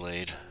razor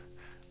blade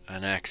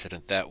on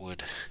accident. That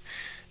would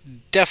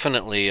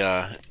definitely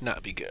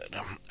not be good.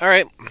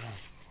 Alright.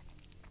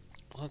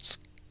 Let's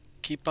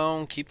keep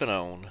on keeping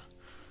on.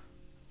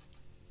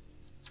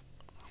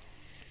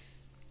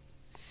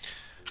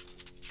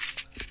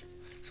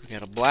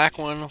 Got a black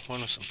one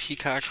with some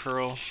peacock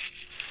herl.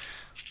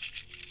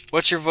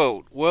 What's your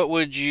vote? What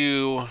would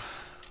you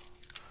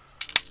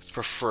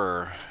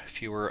prefer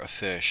if you were a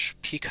fish?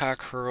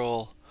 Peacock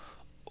herl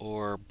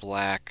or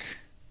black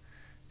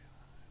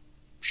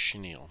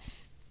chenille?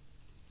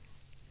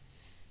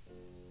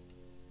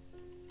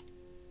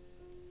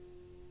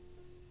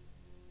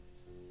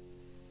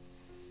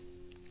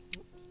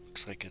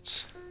 Looks like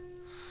it's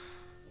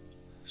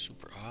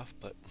super off,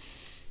 but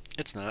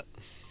it's not.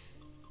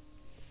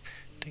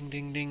 Ding,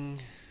 ding,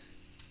 ding.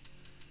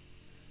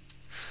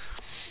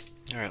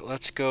 Alright,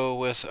 let's go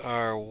with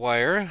our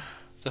wire.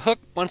 The hook,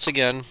 once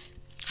again,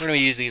 we're going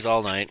to use these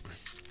all night.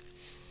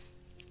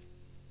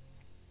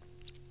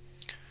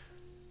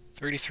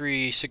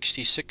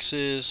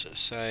 3366s,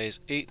 size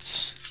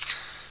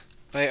 8s,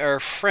 by our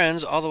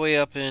friends all the way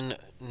up in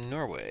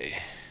Norway.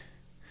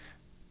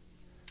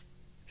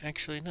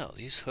 Actually, no,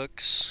 these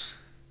hooks...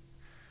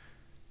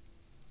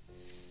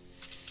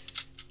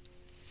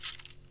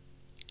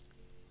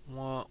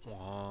 Womp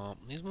womp.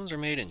 These ones are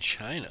made in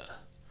China.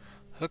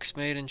 Hooks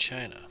made in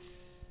China.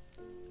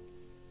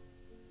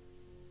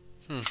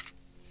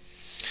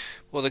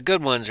 Well, the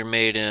good ones are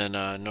made in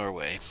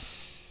Norway.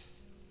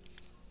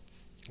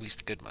 At least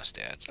the good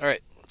mustads. Alright,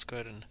 let's go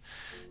ahead and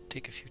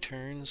take a few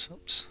turns.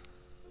 Oops.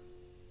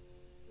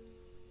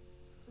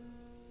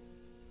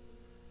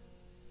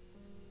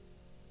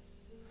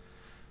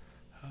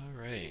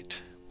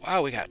 Alright.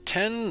 Wow, we got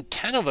 10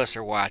 of us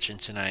are watching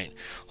tonight.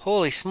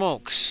 Holy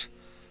smokes.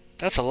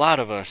 That's a lot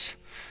of us.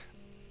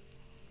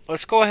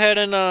 Let's go ahead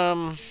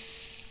and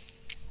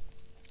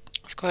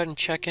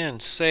check in.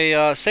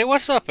 Say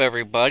what's up,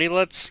 everybody.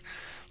 Let's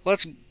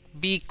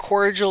be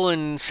cordial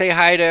and say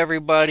hi to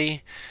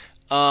everybody.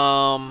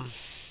 What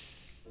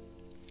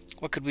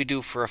could we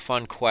do for a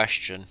fun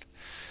question?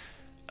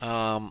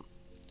 Or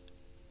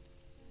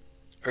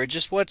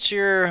just what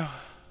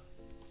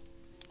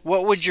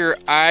would your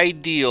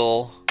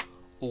ideal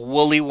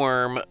woolly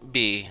worm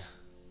be?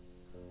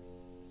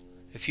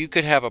 If you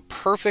could have a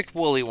perfect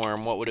woolly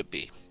worm, what would it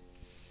be?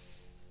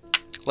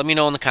 Let me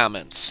know in the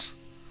comments.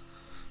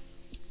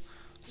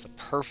 The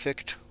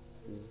perfect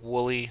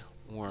woolly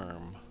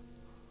worm.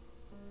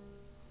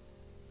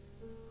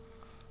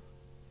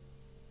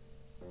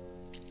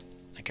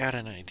 I got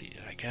an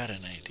idea.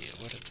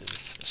 What is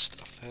this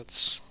stuff? I don't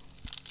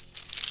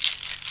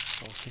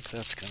think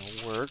that's gonna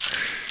work.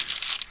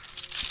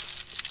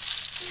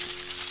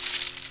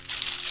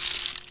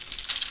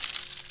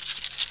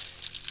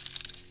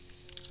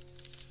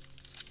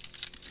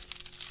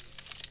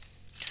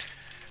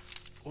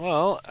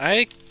 Well,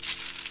 I'm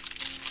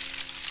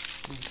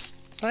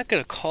not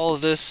gonna call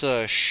this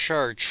a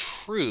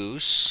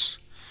chartreuse,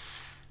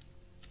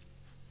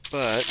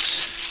 but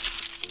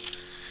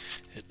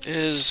it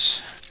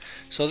is.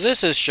 So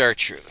this is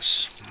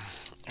chartreuse.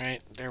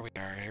 Alright, there we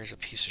are. Here's a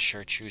piece of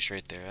chartreuse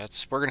right there.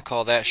 We're going to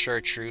call that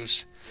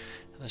chartreuse.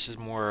 This is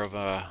more of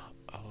a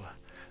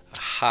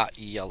hot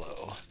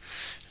yellow.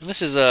 And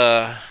this is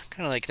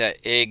kind of like that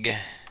egg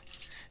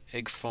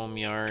foam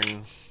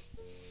yarn.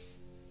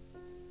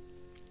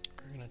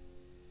 We're going to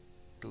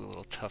do a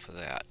little tough of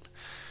that.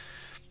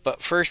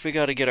 But first we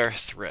got to get our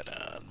thread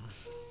on.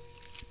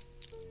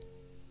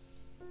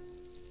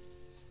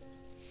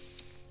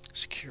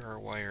 Secure our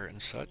wire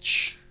and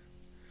such.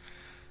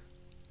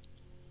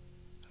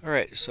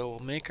 Alright, so we'll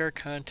make our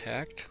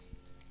contact,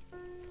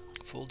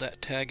 fold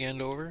that tag end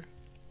over,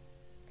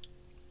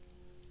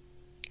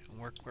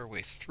 and work our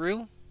way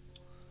through.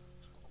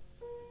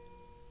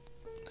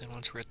 Then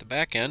once we're at the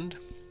back end,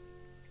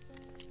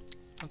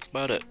 that's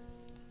about it.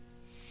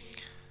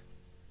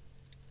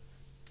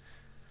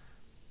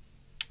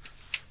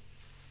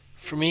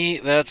 For me,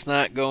 that's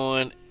not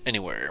going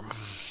anywhere.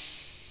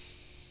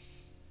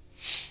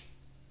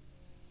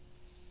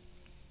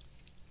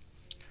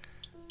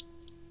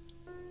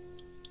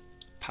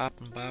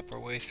 Pop and bop our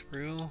way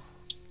through.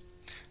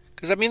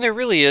 Because, I mean, there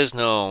really is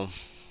no...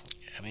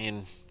 I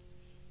mean,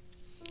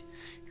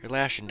 you're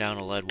lashing down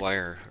a lead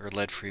wire, or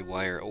lead-free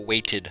wire, a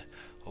weighted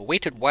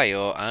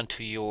wire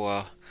onto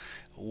your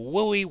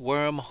woolly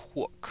worm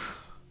hook.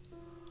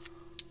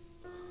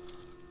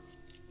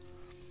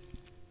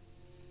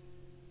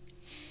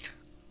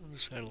 I'll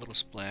just add a little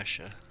splash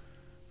of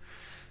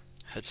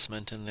head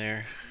cement in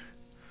there.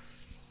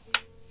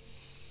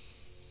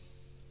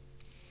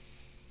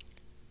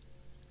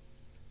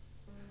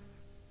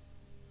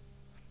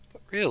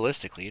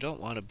 Realistically, you don't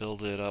want to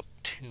build it up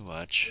too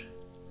much.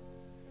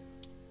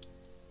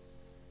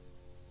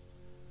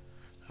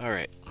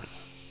 Alright.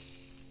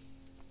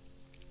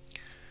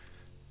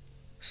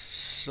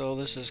 So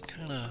this is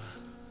kind of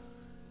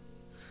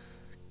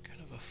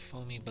a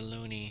foamy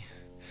baloney,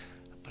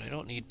 but I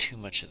don't need too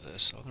much of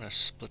this, so I'm going to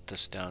split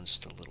this down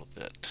just a little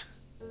bit.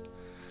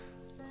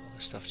 All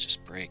this stuff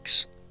just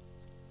breaks.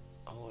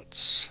 Oh,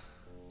 let's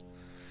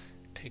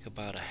take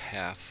about a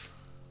half.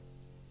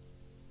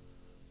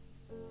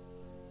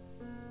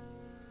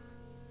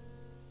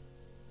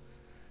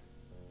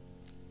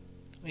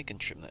 We can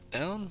trim that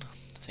down.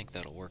 I think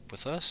that'll work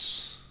with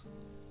us.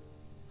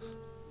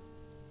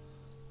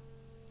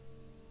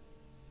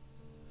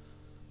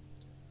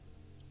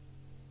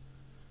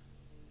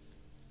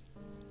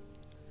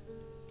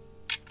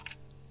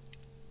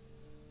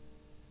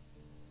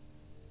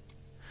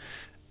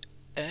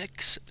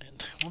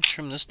 Excellent. We'll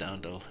trim this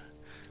down to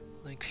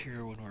length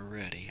here when we're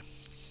ready.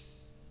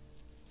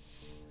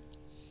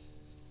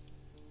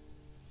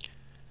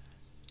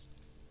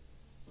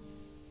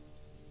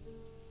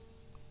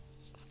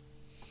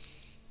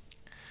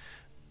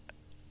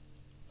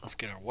 Let's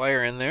get our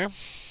wire in there.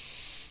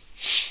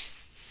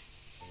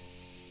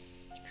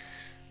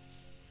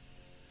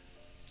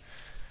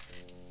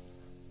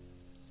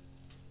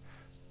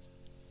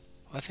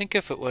 I think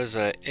if it was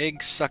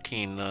egg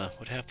sucking,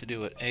 would have to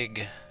do an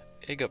egg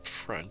up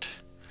front.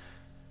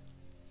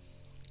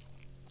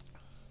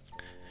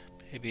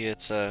 Maybe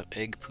it's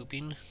egg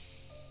pooping.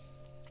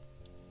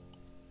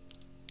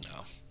 No,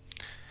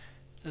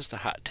 just a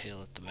hot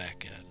tail at the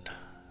back end.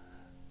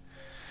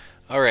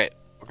 All right.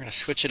 We're going to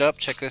switch it up.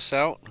 Check this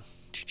out.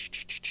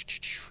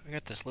 I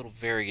got this little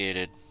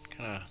variegated,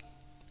 kind of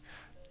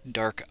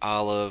dark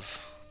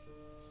olive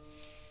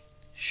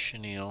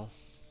chenille.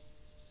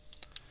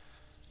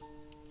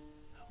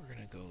 We're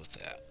going to go with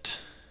that.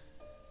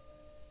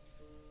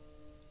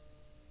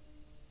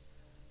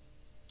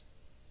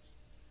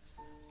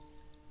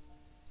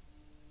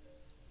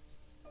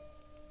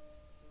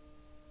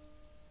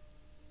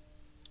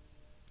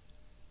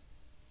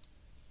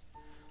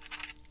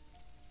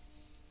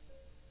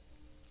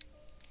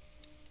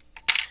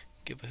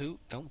 Give a hoot,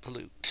 don't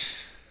pollute.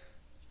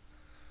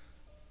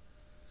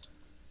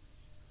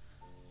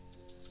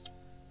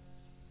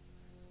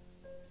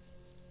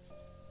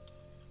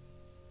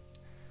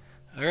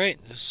 Alright,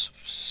 just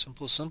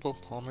simple,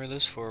 palmer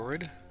this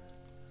forward.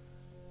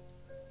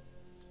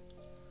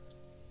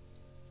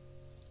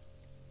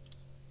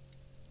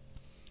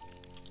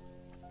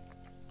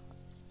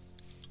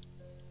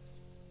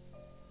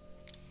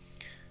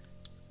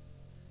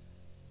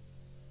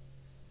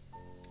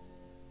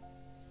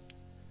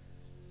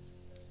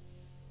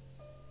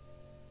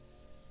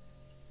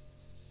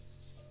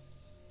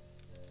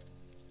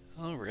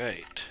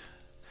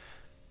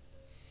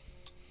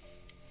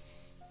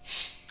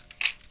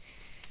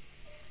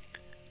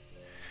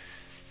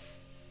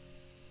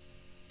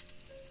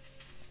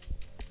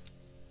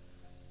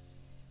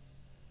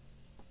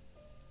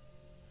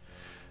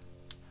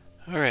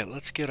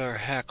 let's get our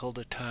hackle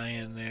to tie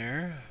in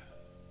there.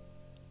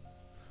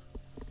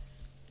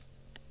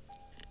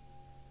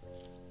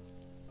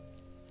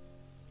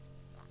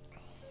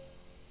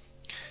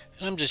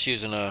 And I'm just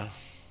using a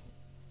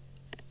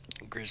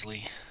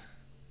grizzly.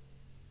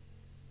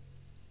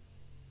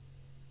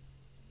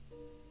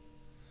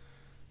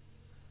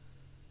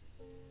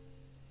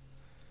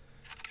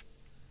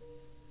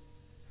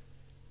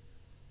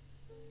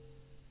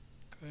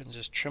 Go ahead and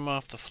just trim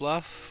off the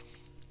fluff,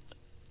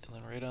 and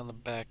then right on the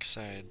back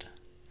side,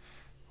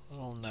 a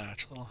little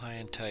notch, a little high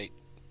and tight.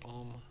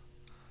 Boom.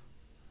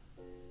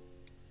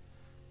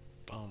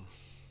 Boom.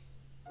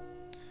 Now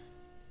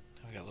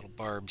we got little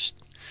barbs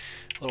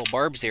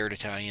there to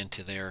tie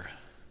into there.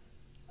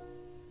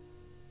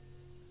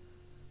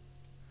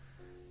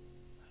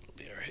 That'll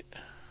be alright.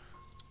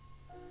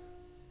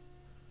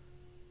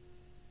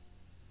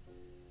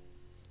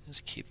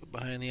 Just keep it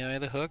behind the eye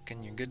of the hook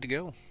and you're good to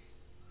go.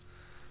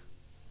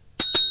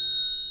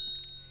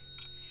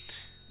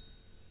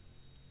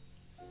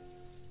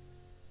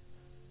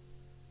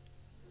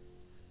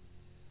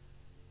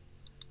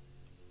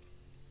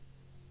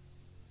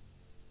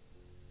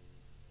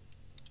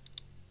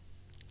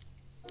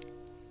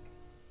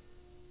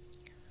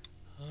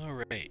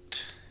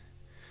 Alright,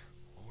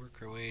 we'll work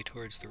our way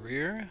towards the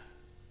rear.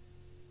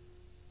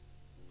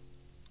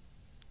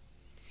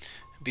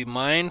 Be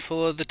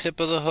mindful of the tip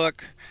of the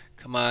hook.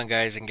 Come on,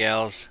 guys and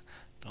gals,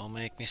 don't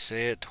make me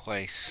say it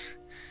twice.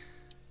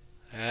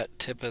 That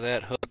tip of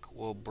that hook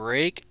will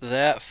break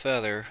that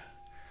feather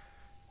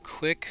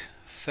quick,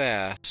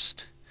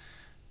 fast,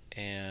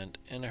 and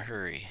in a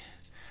hurry.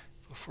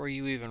 Before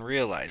you even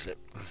realize it,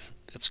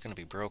 it's going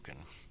to be broken.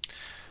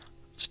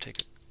 Let's take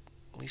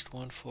at least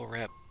one full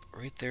wrap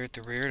right there at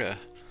the rear to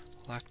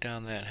lock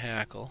down that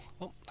hackle.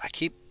 Oh, I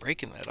keep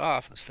breaking that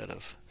off instead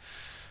of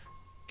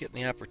getting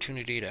the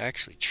opportunity to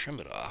actually trim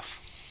it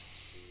off.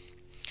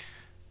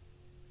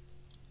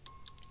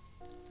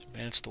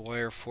 Advance the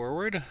wire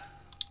forward,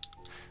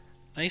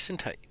 nice and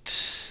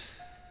tight.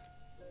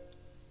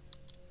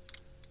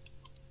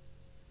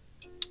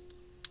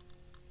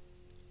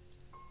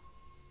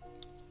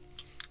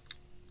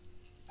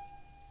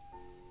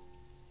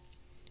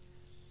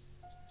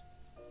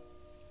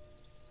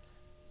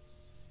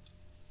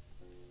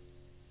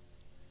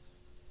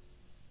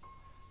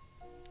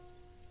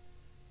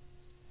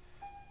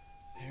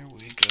 There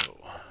we go.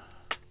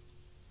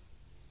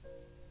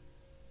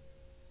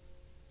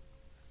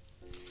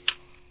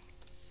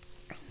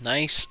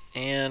 Nice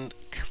and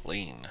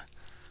clean.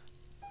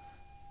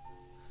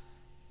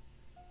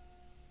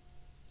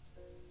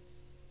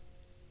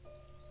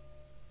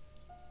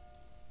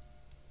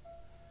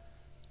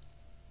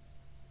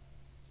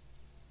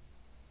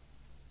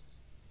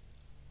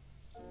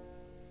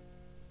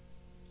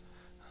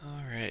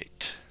 All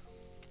right.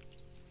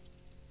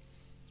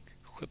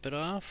 Whip it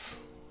off.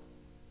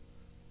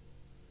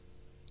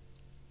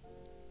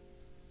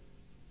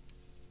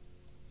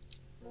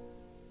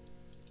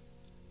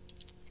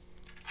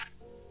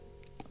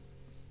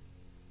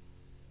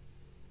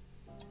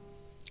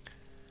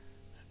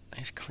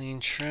 Nice clean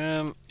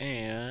trim,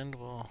 and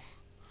we'll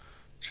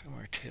trim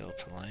our tail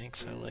to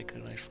length. I like a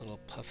nice little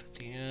puff at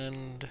the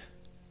end.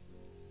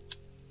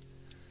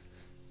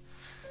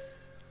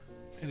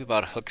 Maybe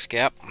about a hook's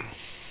gap.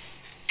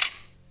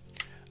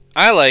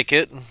 I like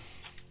it.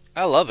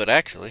 I love it,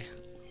 actually.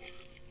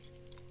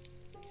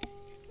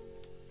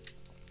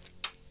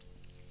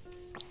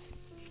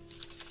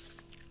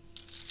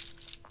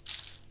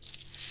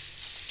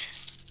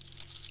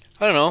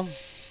 I don't know.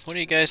 What do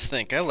you guys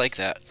think? I like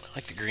that. I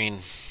like the green.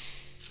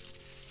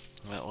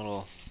 That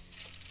little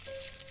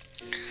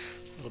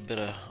bit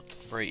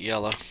of bright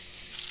yellow.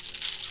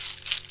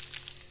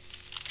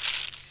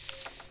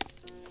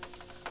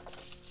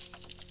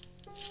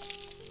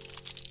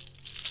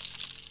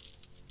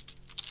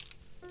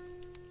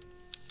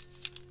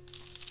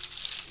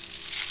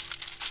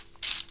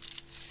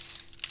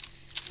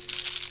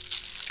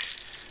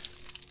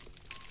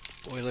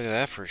 Boy, look at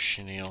that for a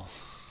chenille.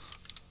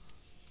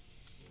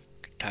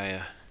 Could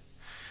tie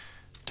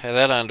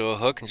that onto a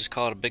hook and just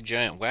call it a big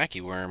giant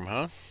wacky worm,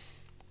 huh?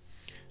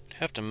 I'd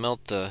have to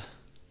melt the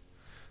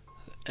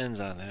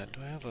ends on that.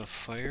 Do I have a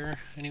fire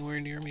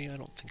anywhere near me? I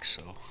don't think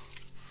so.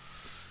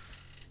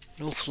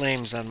 No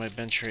flames on my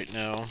bench right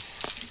now.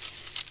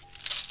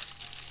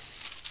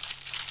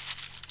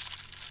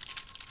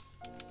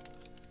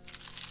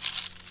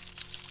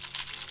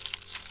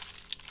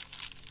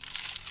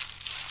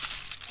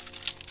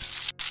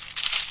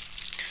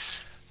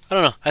 I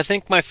don't know. I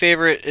think my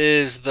favorite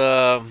is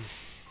the...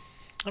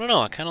 I don't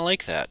know. I kind of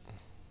like that.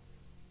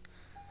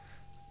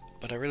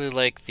 But I really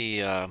like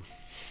the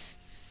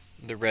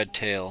red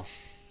tail.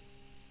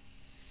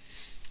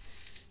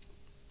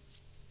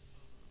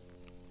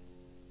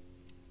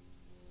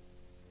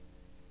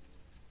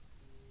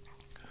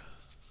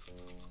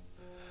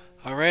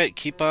 All right,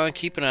 keep on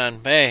keeping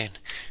on. Man,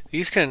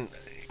 you can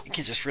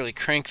just really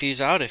crank these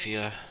out if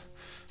you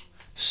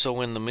so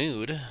in the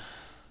mood.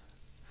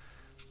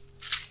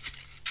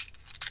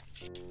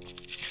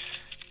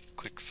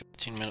 Quick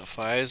 15-minute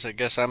flies. I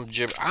guess I'm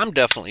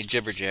definitely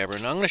jibber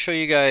jabbering. I'm going to show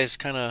you guys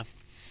kind of,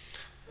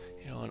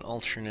 an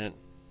alternate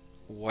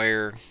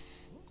wire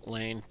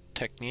laying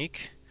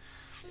technique.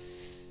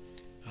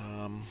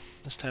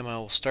 This time I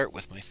will start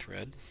with my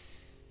thread.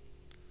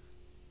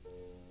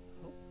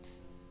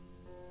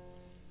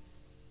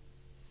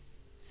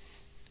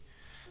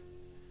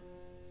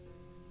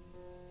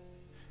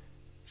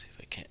 See if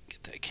I can't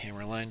get that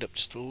camera lined up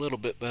just a little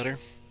bit better.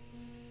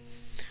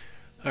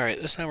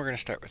 Alright, this time we're going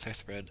to start with our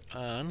thread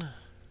on.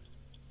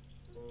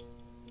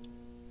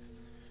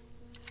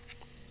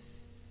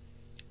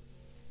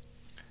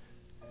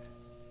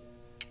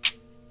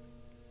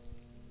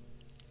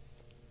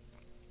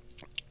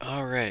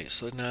 Alright,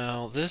 so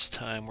now this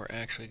time we're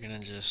actually going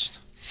to just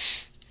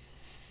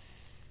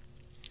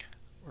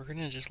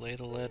lay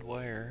the lead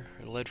wire,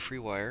 or lead free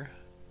wire,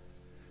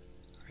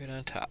 right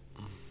on top.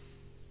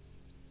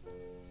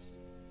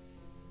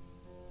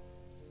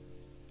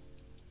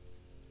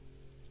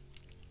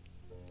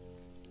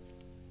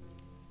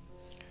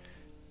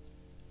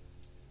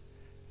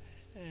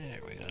 There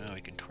we go, now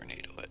we can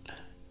tornado it.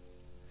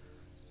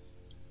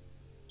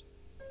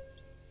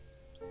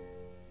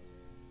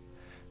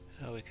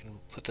 Now we can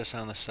put this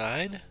on the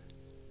side.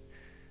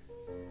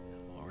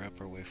 We'll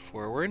wrap our way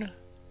forward.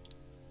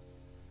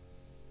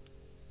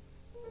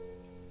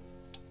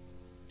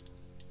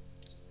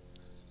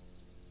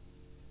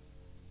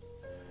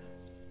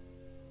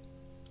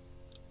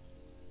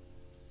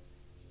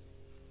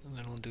 And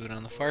then we'll do it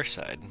on the far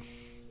side.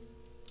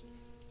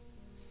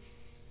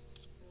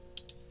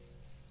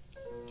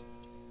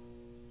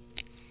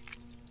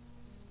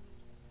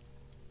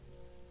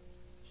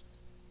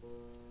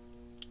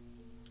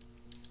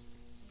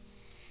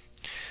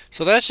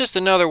 So that's just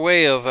another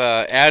way of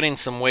adding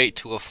some weight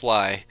to a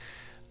fly.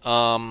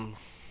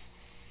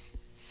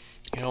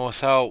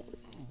 Without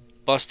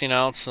busting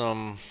out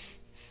some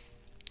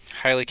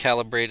highly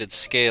calibrated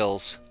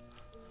scales,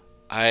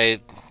 I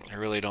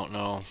really don't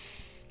know,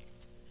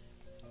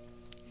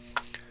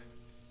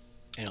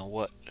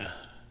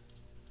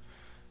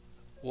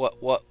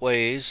 what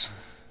weighs.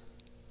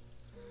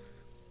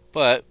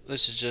 But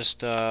this is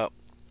just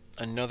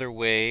another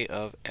way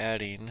of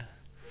adding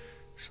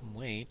some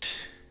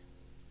weight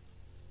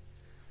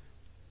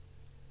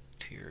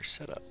to your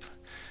setup.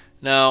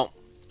 Now,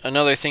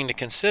 another thing to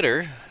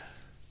consider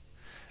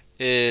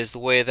is the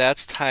way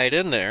that's tied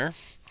in there.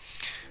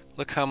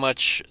 Look how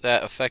much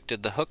that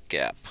affected the hook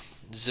gap.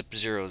 Zip,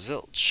 zero,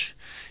 zilch.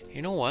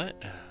 You know what?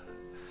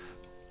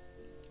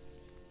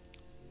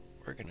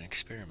 We're going to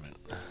experiment.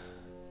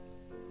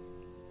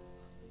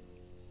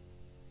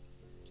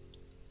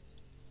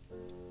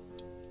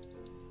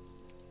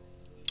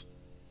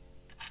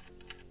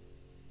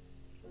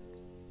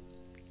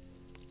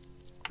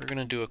 We're going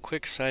to do a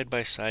quick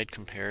side-by-side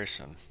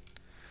comparison.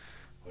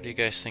 What do you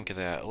guys think of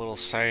that? A little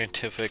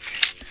scientific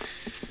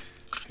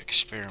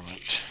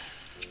experiment.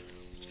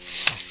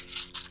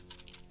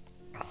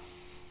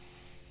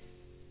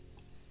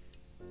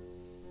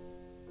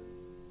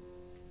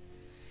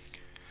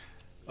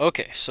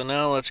 Okay, so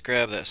now let's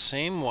grab that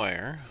same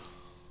wire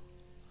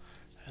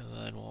and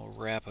then we'll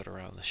wrap it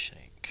around the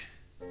shank.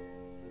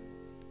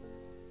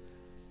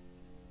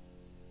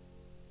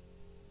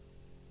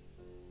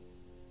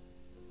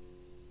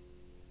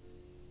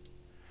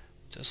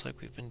 Just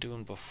like we've been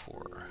doing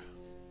before.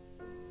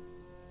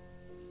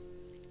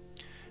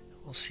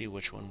 We'll see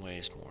which one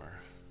weighs more.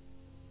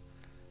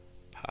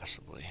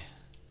 Possibly.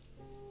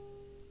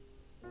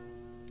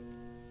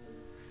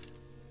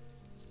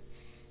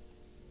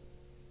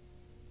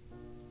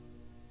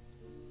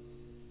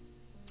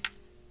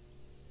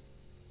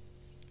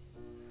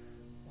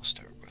 We'll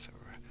start with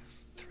our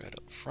thread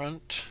up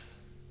front.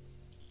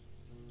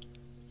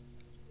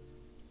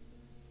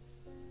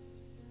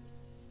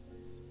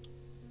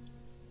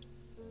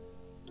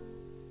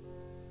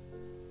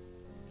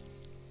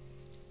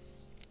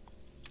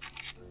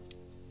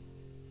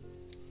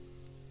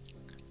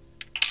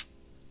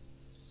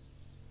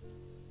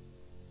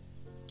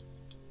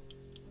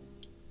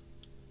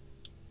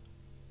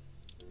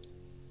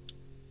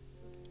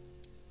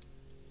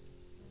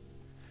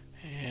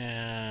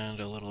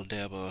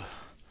 Dab of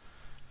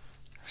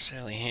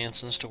Sally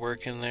Hansen's to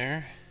work in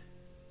there.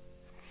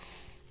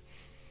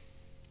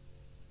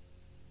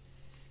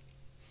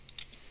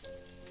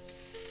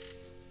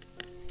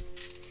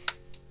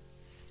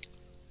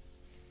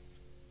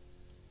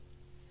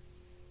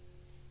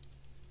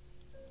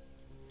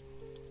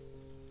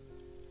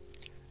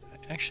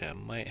 Actually, I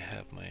might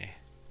have my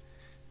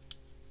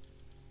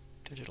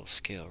digital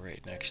scale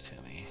right next to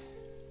me.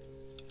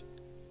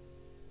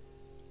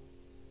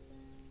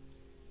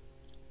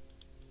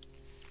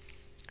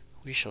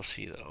 We shall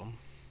see, though.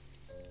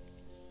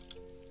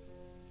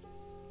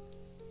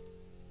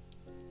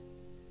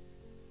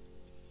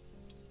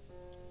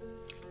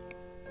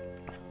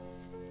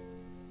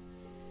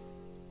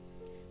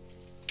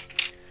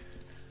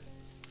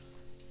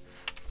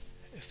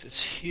 If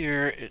it's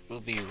here, it will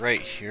be right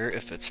here.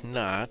 If it's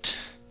not,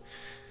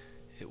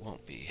 it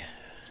won't be.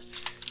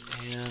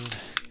 And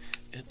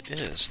it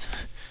is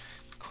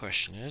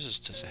question is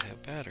does it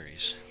have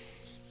batteries?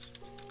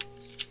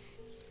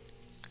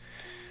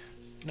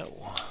 No.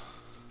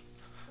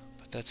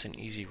 But that's an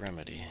easy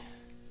remedy.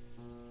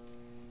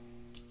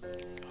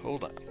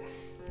 Hold on.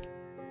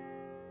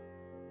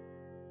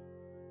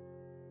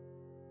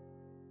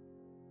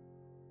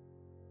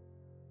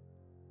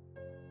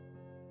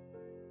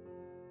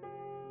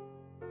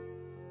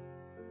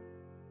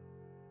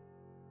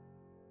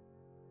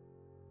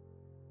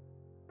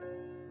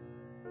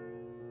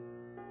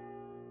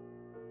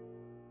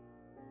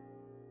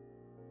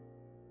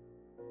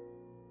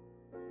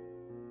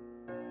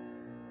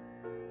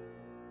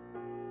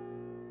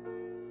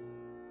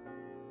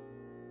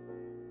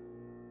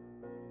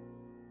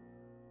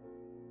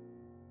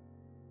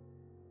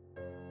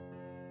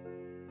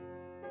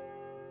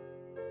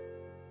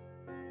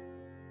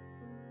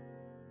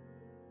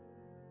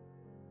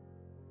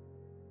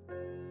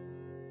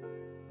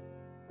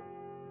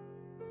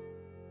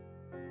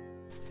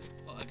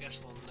 Well, I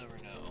guess we'll never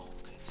know,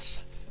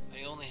 because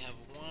I only have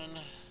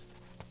one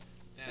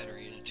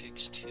battery and it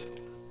takes two.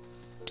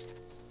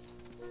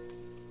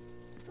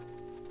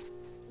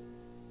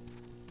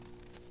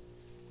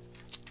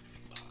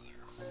 Bother.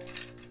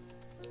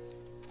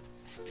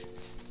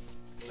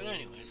 But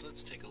anyways,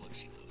 let's take a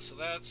look-see look. So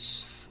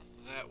that's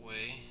that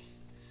way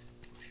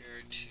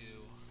compared to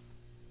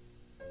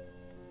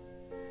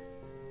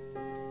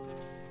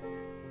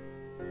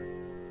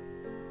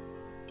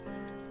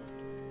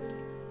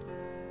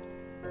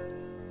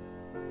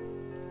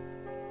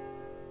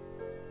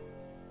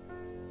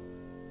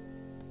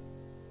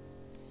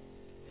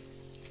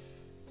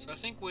I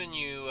think when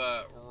you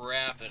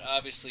wrap it,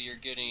 obviously you're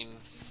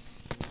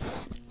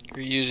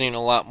using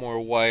a lot more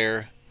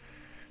wire.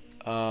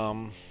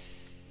 I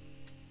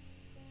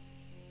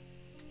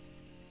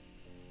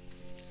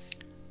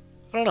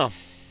don't know.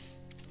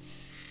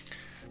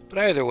 But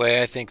either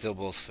way, I think they'll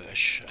both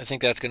fish. I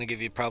think that's going to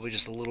give you probably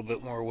just a little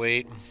bit more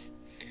weight.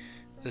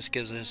 This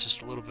gives us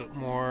just a little bit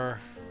more,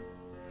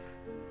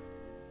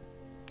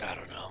 I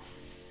don't know.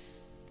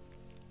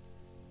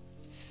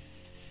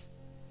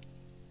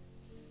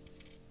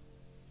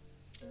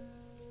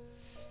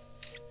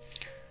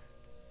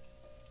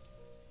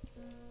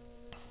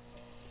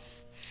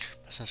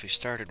 Since we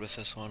started with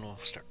this one, we'll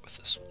start with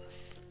this one.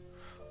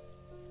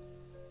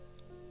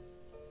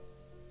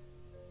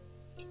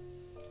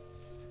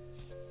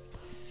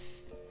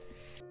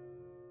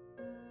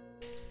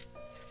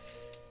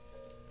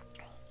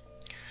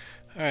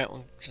 Alright,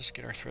 we'll just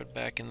get our thread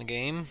back in the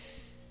game.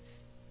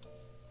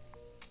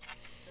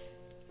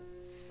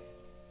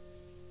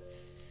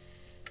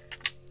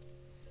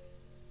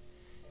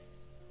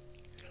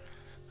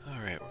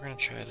 Alright, we're going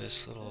to try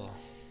this little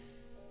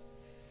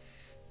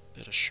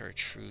bit of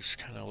chartreuse,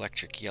 kind of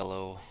electric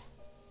yellow.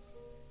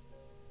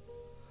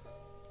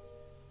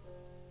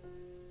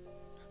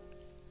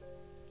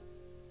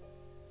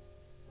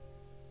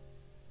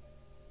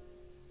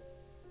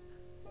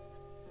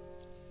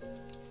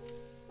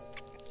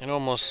 It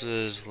almost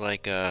is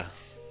like a,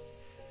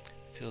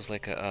 feels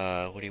like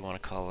a, what do you want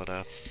to call it,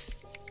 a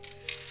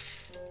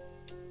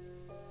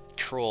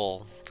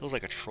troll. Feels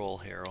like a troll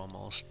hair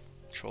almost.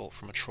 Troll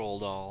from a troll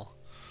doll.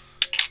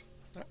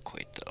 Not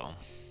quite though.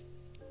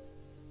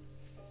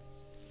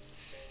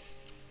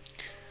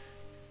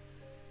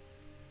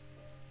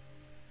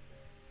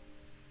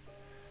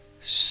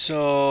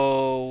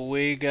 So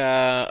we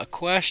got a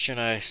question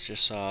I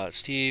just saw.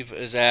 Steve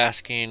is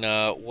asking,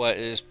 what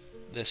is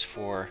this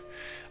for?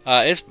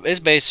 It's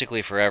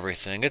basically for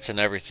everything. It's an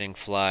everything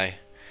fly.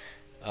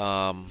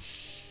 Caught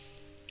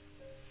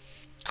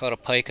a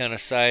pike on a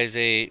size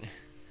 8.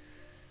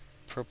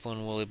 Purple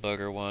and woolly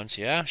bugger once.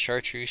 Yeah,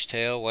 chartreuse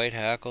tail, white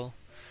hackle.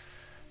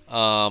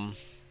 I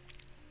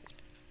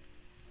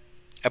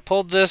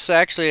pulled this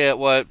actually at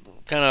what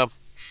kind of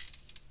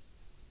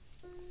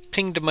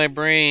pinged to my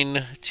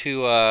brain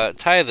to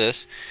tie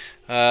this.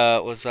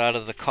 Was out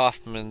of the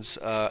Kaufman's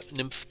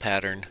nymph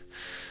pattern.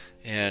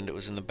 And it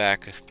was in the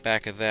back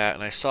of that,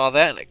 and I saw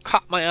that and it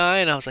caught my eye,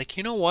 and I was like,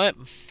 you know what,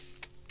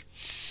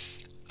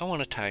 I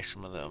want to tie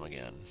some of them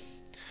again.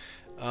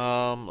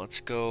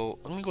 Let's go,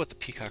 I'm gonna go with the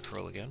peacock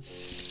roll again.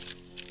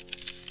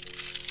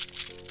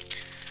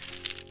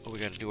 Oh, we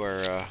got to do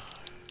our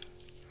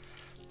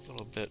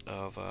little bit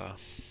of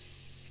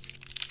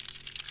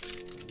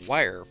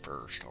wire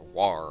first, or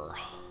wire.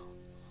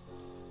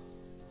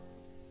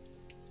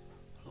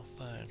 Oh,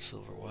 fine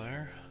silver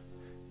wire.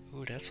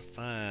 Ooh, that's a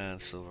fine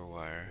silver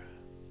wire.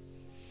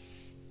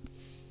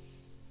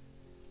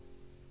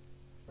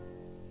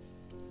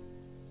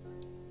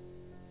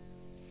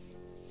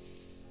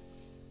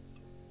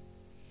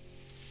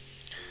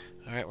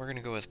 Alright, we're going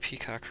to go with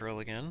peacock curl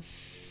again.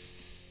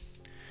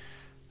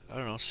 I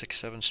don't know,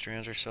 6-7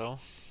 strands or so.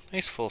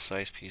 Nice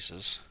full-size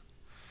pieces.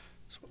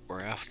 That's what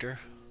we're after.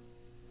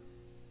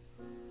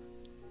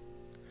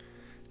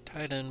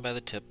 Tied in by the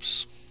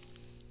tips.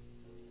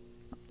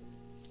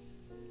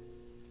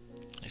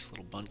 Nice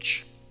little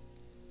bunch.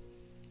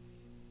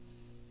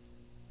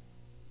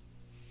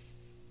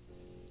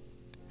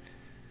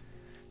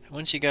 And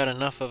once you got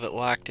enough of it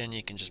locked in,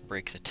 you can just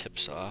break the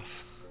tips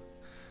off.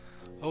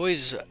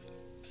 Always,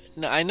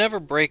 I never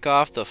break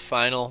off the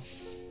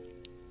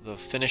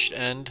finished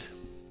end.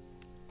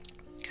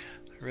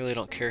 I really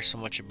don't care so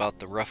much about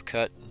the rough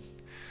cut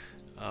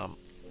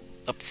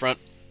up front.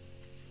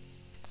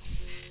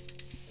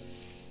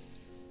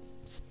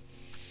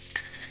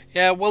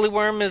 Yeah, woolly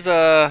worm is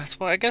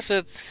I guess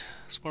it's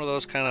one of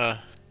those kind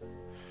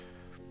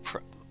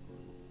of,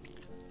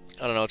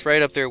 I don't know, it's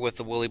right up there with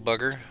the woolly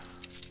bugger.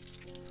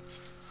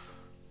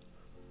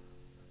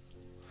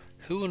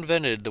 Who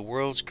invented the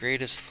world's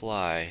greatest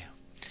fly,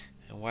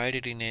 and why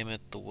did he name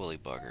it the woolly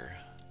bugger?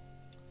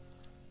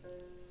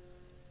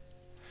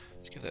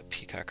 Let's give that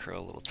peacock crow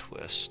a little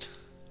twist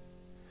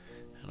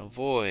and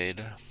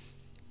avoid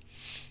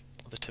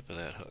the tip of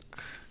that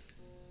hook.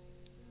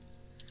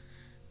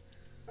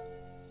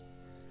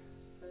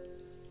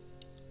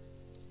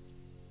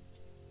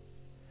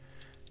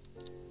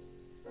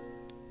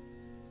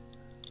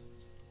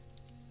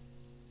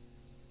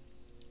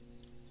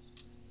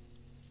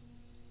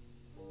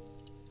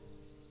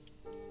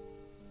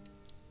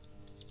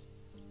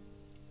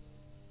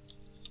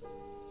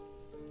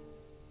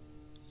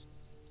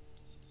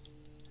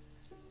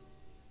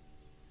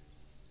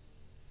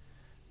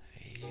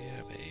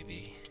 Yeah,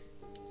 baby.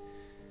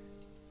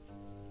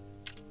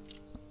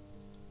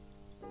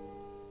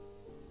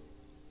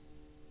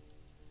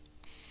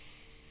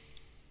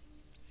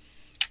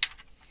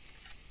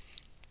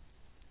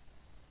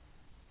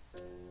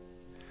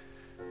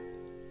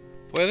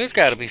 Boy, there's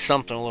got to be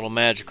something a little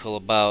magical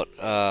about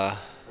that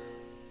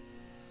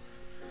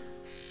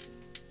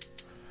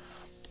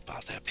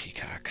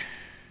peacock.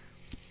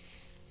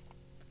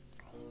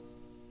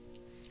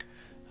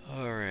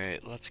 All right,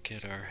 let's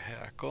get our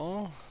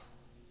hackle.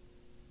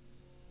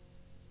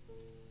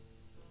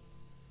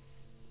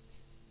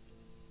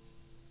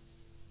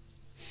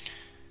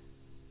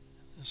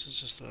 This is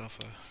just off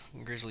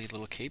a grizzly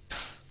little cape.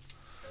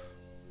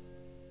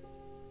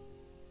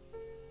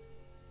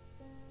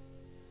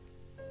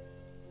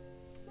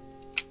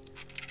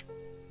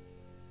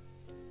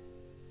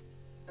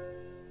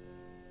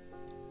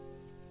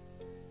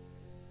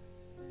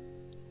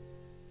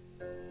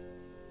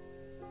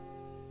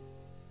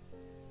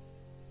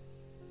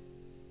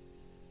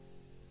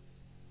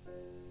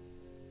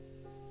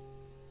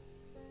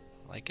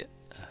 Like it.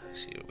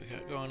 See what we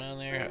got going on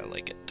there. I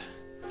like it.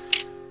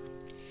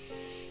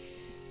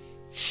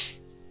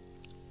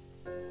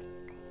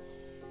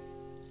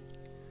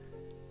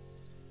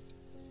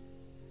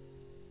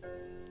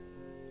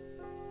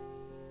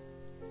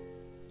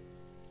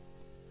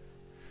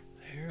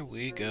 There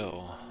we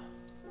go.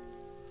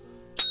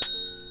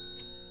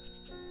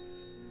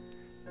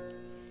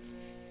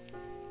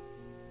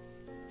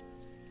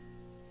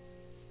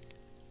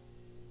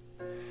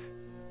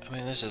 I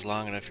mean, this is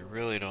long enough, you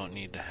really don't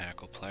need the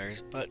hackle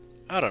pliers, but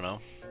I don't know.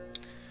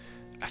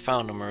 I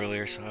found them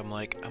earlier, so I'm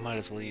like, I might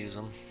as well use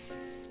them.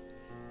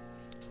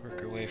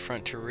 Work our way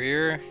front to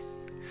rear,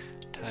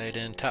 tie it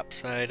in top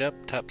side up,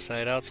 top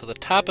side out, so the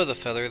top of the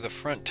feather, the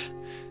front,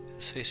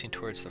 is facing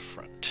towards the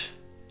front.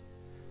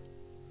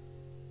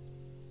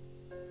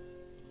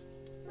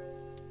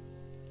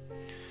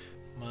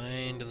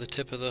 Mind the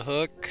tip of the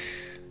hook.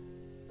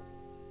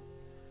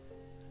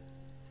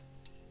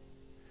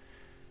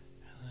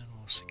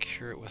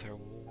 Secure it with our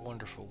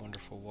wonderful,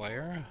 wonderful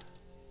wire.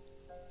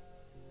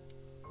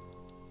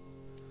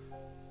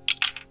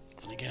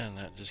 And again,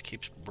 that just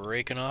keeps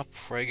breaking off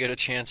before I get a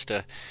chance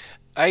to...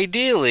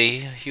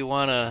 Ideally, you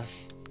want to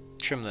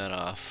trim that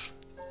off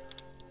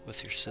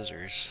with your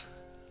scissors.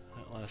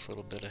 That last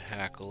little bit of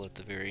hackle at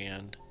the very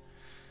end.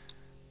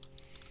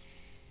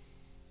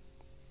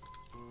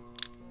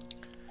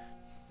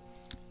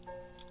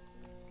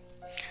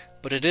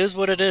 But it is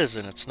what it is,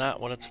 and it's not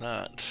what it's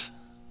not.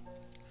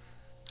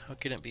 How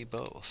can it be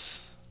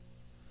both?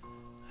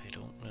 I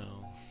don't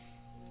know.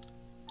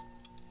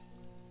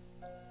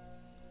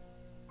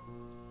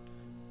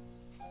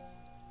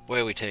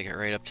 Boy, we take it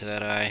right up to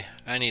that eye.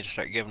 I need to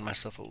start giving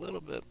myself a little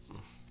bit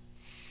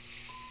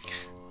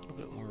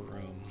more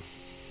room.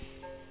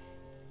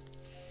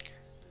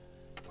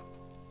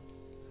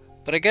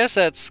 But I guess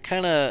that's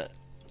kind of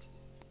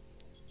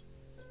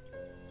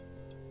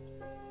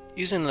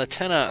using the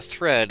 10-aught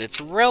thread. It's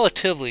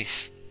relatively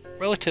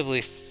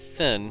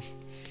thin.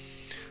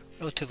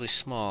 Relatively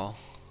small,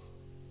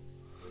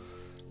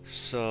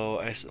 so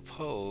I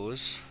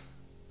suppose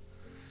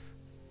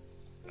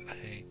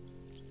I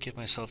give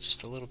myself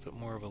just a little bit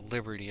more of a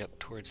liberty up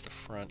towards the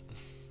front,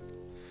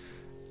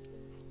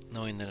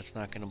 knowing that it's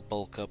not going to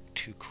bulk up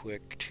too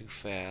quick, too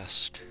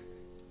fast.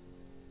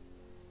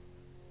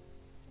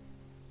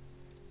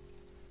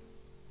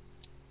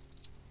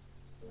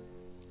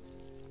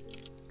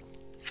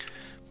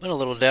 Put a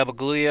little dab of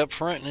glue up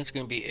front, and it's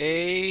going to be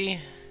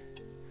a...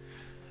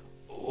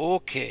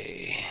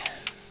 Okay.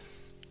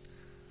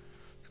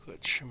 Let's go ahead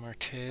and trim our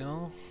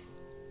tail.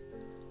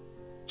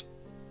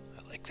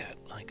 I like that.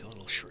 I like a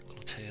little short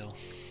little tail.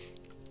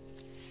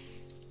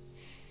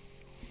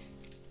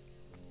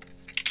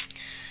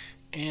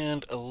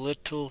 And a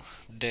little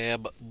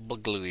dab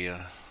of glue.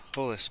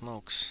 Holy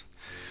smokes.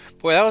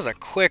 Boy, that was a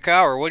quick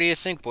hour. What do you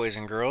think, boys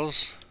and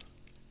girls?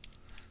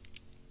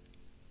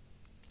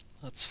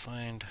 Let's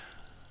find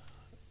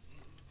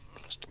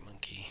Mr.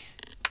 Monkey.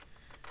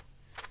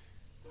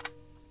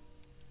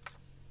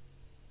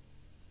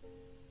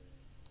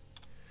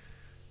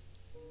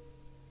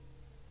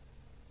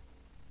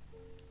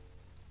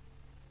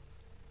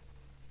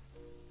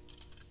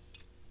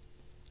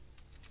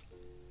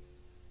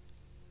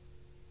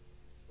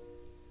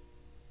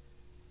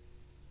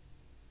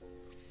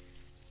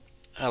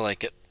 I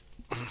like it.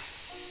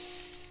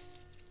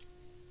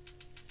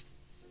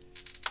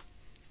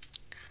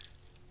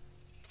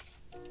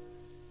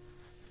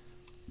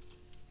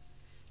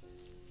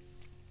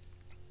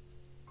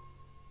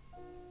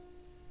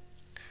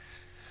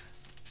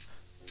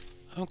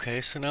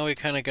 Okay, so now we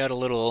kind of got a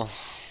little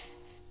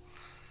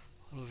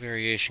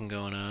variation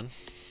going on.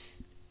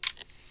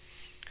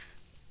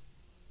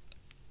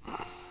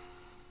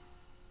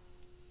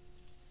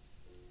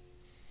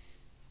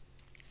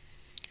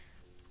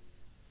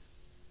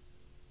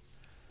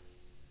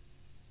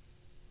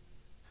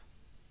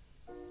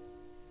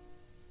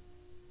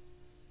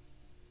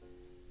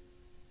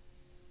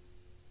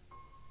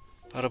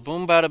 Bada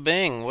boom, bada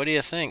bing. What do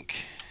you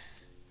think?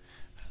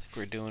 I think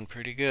we're doing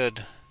pretty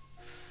good.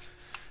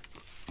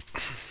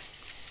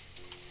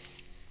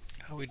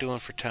 How are we doing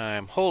for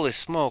time? Holy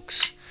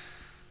smokes!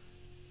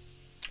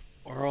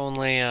 We're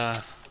only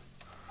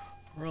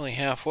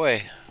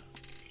halfway.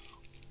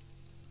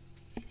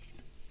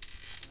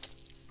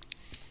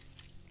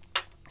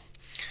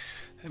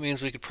 That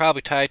means we could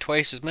probably tie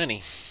twice as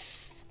many.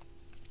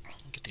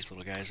 Get these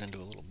little guys into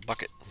a little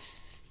bucket.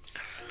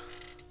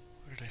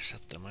 Where did I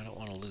set them? I don't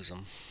want to lose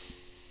them.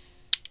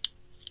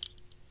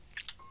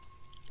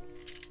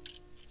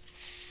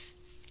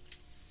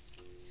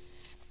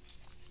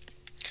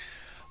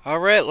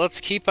 Alright,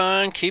 let's keep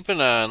on keeping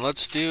on.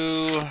 Let's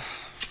do a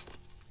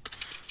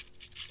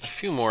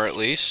few more at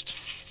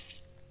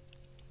least.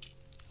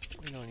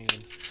 We don't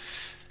even...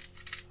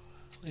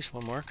 At least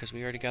one more, because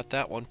we already got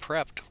that one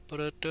prepped.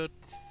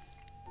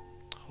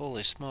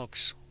 Holy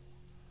smokes.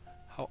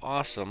 How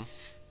awesome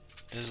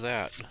is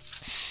that?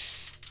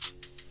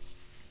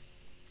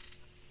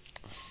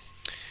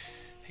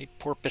 Hey,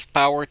 Porpoise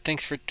Power,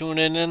 thanks for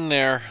tuning in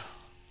there.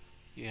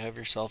 You have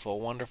yourself a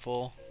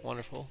wonderful,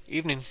 wonderful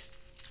evening.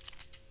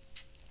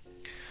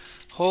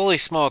 Holy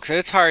smokes,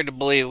 it's hard to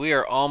believe we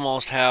are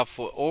almost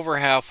over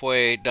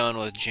halfway done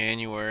with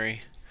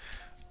January.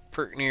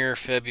 Pretty near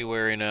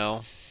February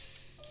now.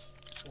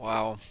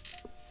 Wow.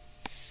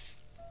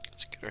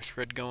 Let's get our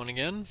thread going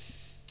again.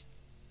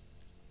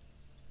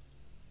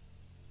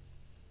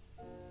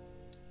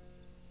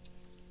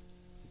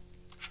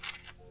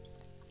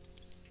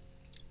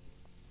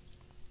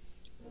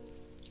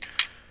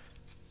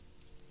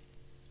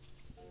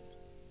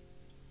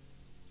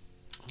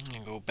 I'm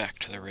going to go back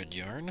to the red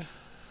yarn.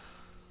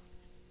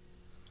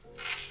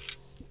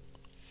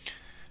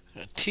 I'm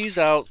going to tease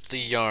out the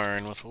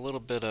yarn with a little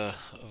bit of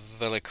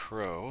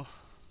Velcro.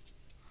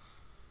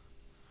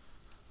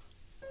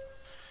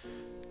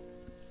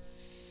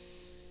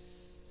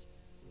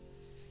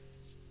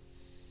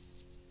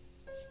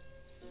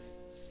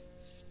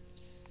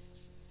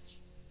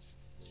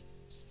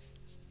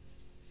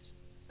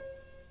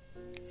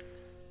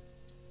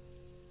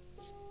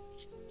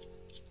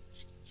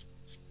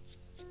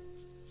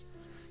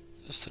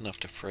 Just enough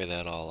to fray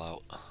that all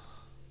out.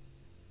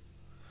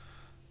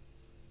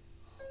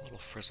 A little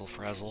frizzle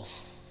frazzle.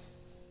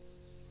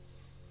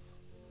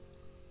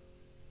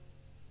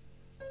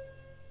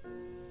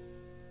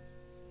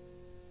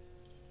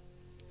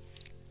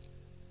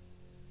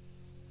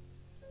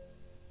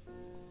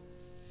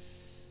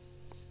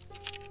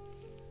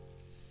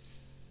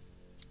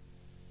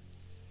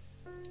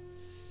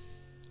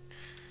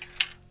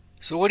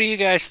 So what do you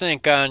guys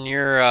think on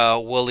your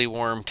woolly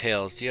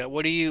wormtails? Yeah,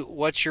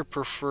 what's your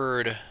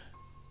preferred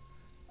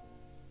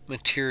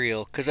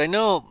material? Because I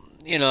know,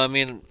 I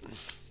mean,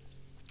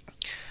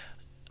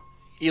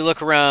 you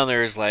look around,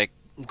 there's like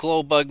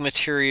glow bug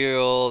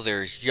material,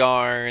 there's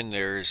yarn,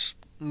 there's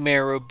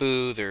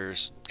marabou,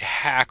 there's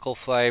hackle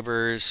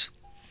fibers.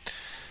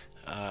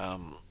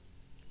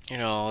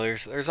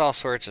 There's all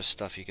sorts of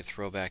stuff you could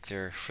throw back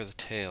there for the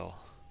tail.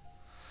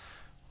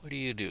 What do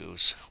you do?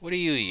 What do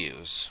you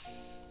use?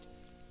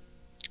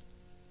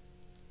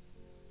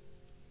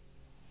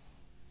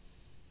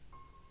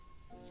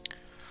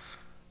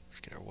 Let's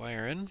get our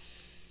wire in.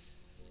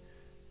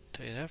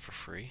 Tell you that for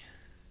free.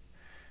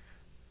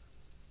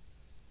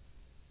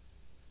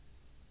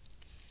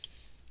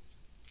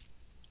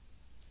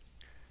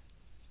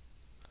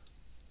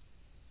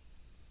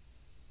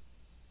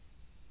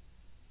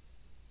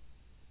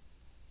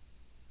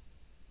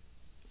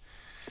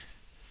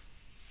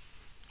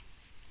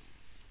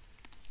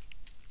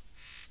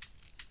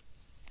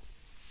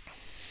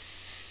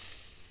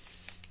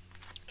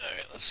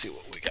 Alright, let's see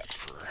what we got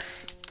for...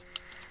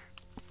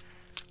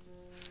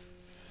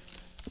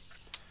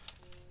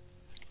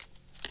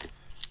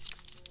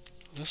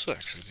 This will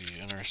actually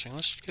be interesting.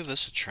 Let's give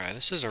this a try.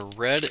 This is a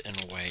red and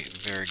white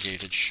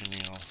variegated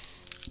chenille.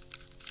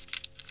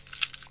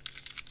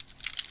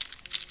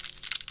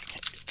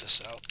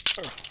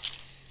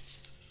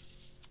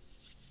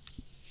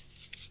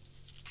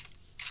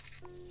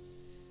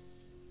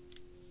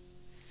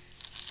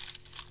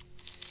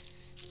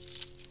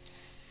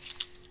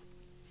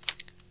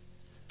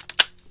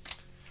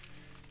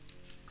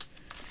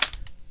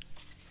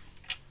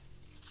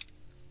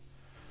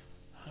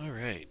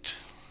 Alright.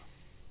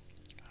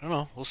 I don't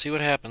know. We'll see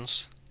what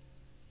happens.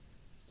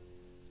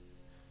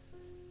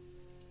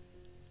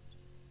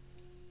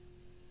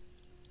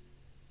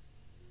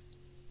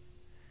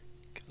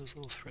 Give those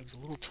little threads a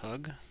little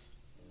tug.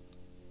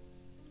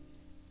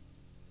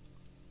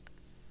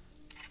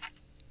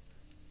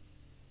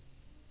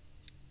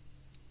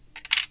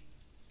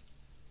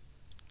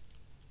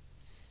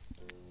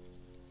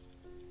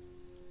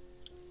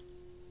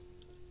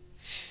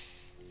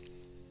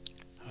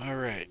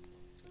 Alright.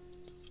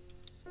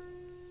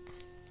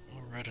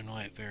 Red and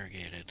white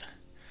variegated.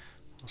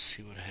 We'll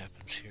see what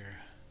happens here.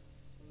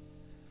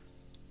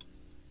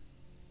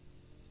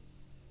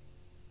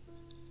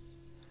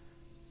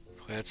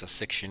 Boy, that's a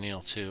thick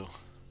chenille too.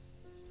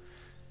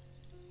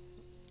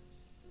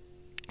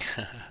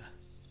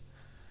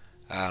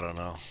 I don't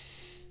know.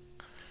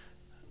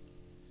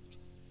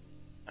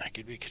 I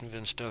could be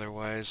convinced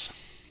otherwise.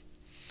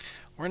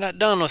 We're not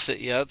done with it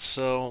yet,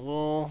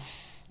 so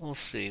we'll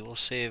see. We'll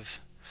save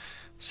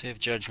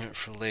judgment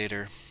for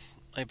later.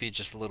 Might be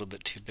just a little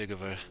bit too big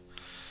of a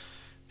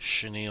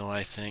chenille,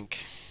 I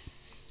think.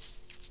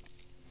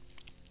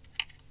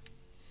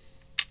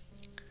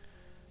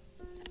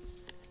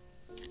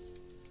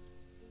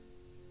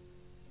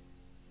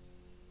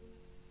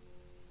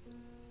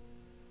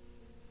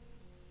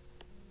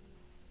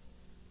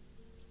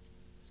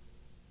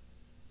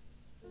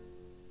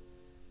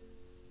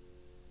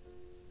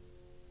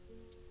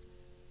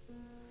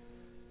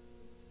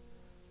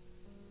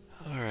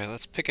 Alright,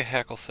 let's pick a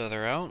hackle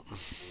feather out.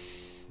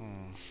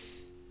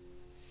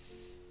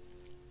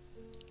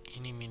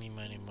 Eeny, meeny,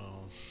 miny,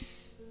 moe.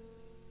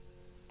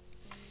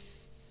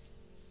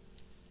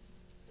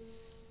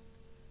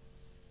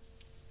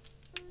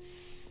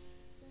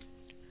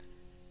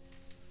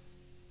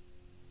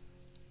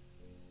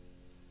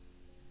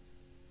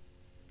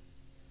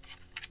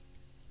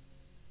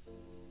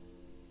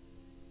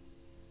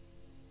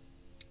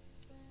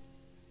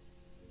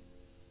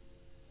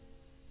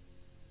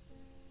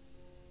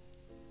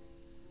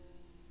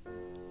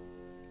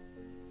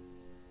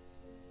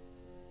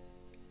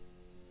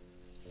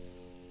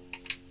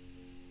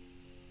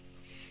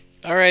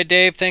 Alright,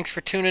 Dave, thanks for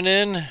tuning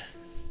in.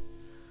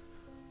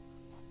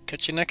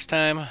 Catch you next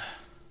time.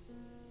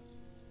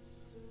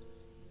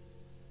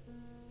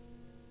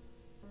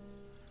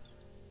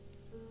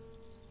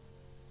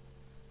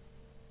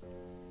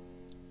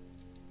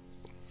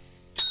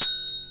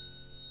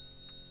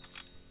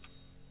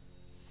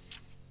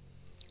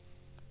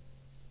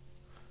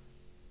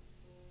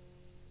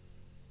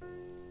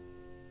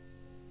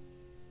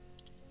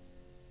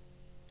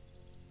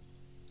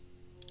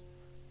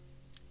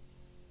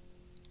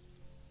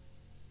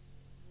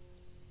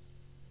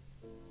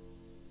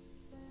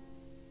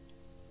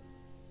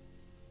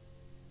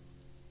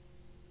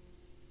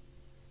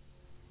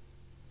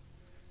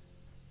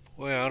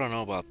 Boy, I don't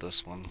know about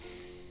this one.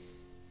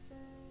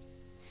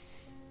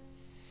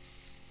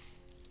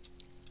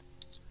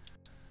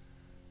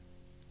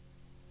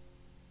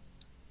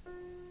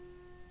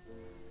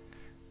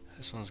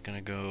 This one's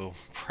gonna go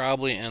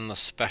probably in the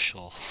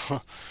special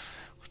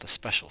with the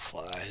special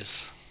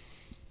flies.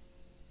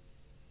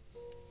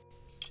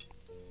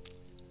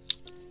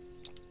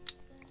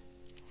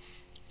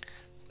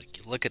 Like,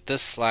 you look at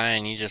this fly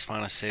and you just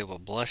want to say, well,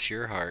 bless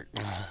your heart.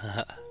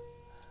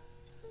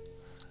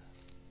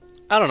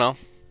 I don't know.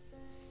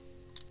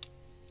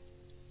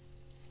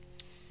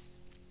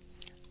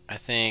 I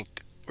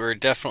think we're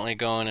definitely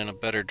going in a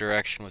better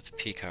direction with the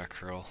peacock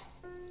curl.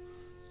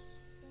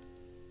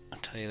 I'll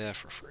tell you that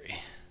for free.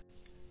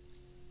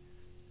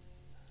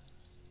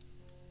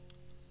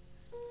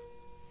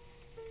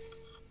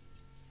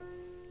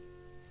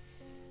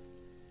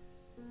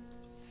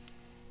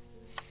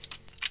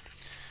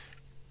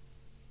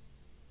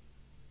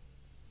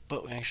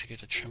 But we actually get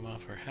to trim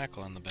off our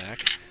hackle on the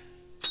back.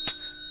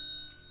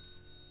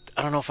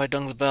 I don't know if I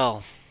dung the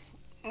bell.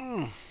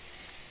 I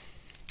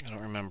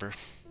don't remember.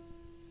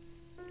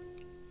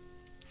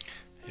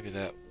 Maybe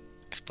that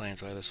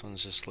explains why this one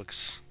just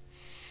looks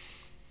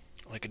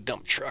like a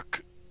dump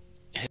truck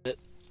hit it.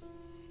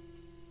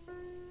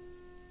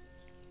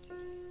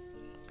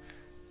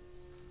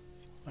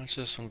 Watch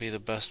this one be the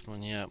best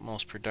one yet,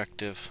 most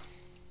productive.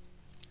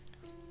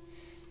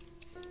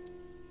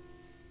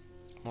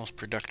 Most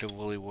productive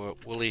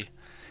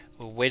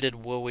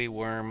weighted woolly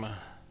worm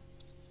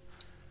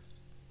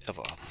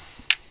ever.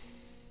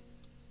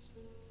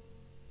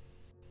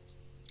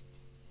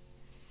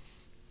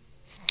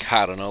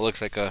 I don't know.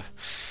 Looks like a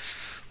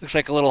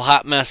little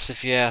hot mess,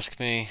 if you ask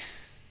me.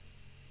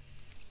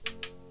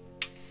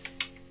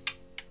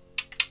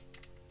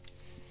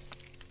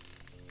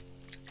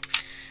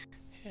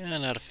 Yeah,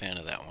 not a fan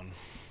of that one.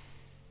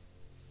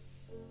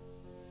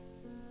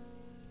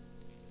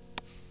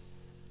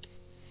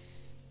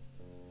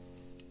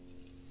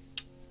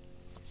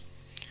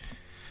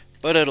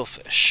 but it'll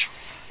fish.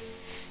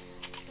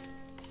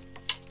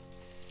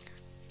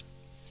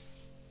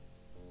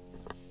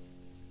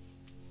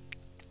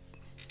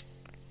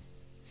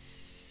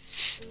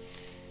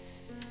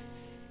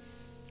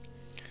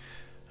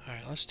 All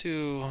right, let's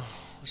do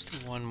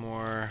one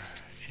more,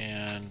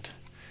 and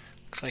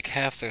looks like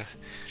half the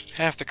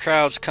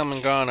crowd's come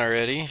and gone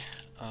already.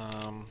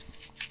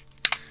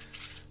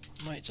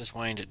 Might just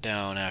wind it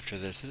down after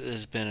this. It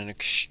has been an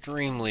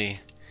extremely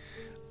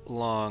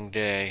long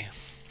day.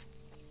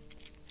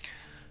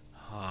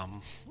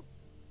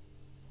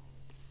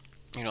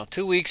 You know,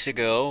 2 weeks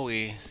ago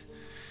we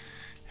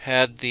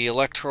had the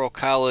Electoral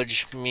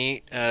College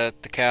meet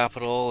at the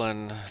Capitol,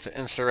 and the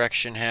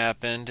insurrection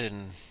happened,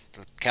 and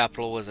the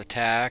Capitol was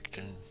attacked,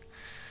 and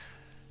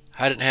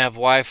I didn't have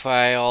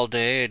Wi-Fi all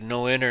day, had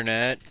no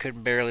internet,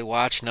 couldn't barely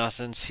watch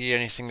nothing, see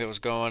anything that was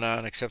going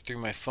on except through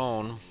my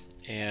phone.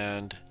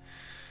 And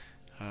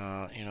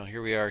you know,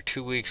 here we are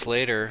 2 weeks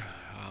later.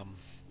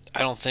 I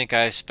don't think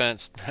I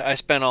spent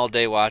all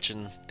day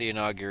watching the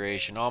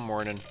inauguration, all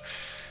morning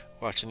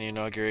watching the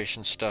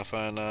inauguration stuff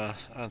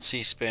on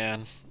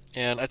C-SPAN.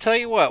 And I tell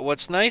you what,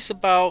 what's nice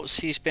about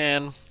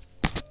C-SPAN,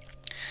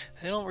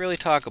 they don't really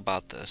talk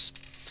about this.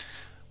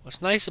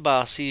 What's nice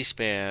about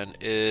C-SPAN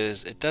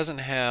is it doesn't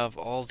have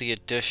all the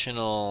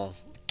additional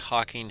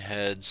talking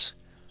heads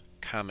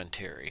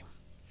commentary.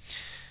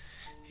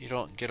 You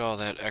don't get all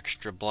that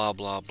extra blah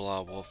blah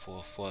blah woof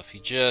woof woof.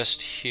 You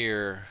just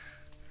hear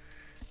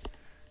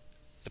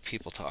the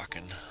people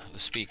talking, the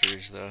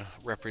speakers, the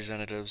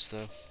representatives,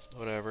 the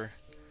whatever.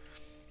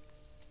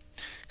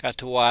 Got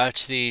to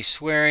watch the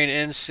swearing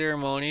in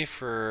ceremony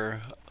for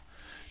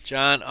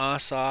John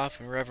Ossoff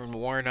and Reverend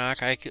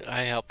Warnock. I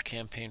helped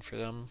campaign for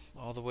them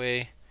all the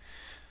way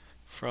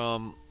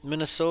from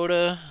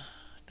Minnesota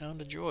down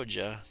to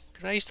Georgia,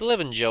 because I used to live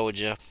in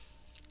Georgia.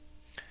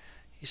 I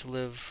used to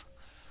live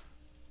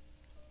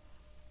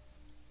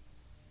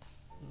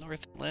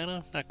North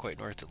Atlanta, not quite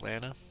North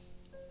Atlanta,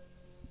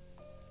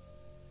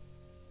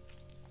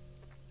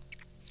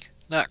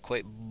 not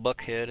quite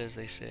Buckhead as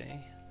they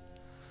say.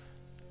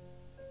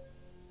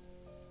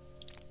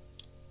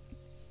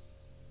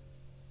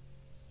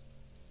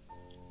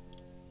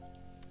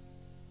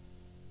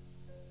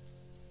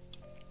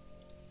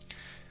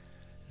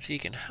 So you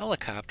can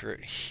helicopter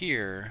it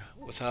here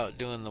without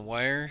doing the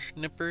wire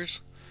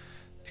nippers,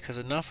 because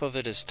enough of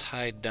it is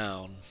tied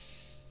down.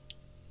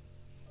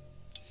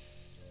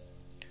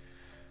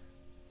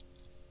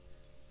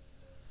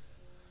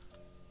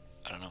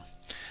 I don't know.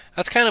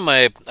 That's kind of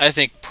my, I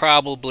think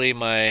probably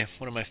one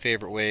of my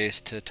favorite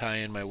ways to tie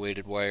in my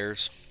weighted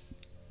wires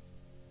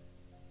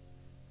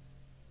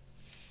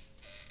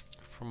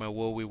for my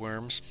woolly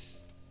worms.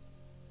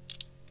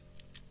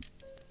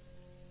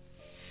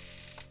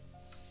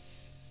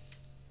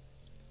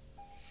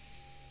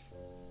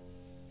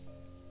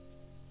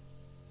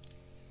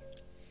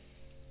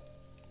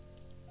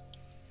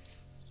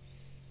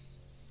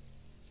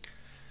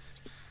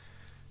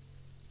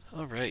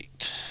 All right.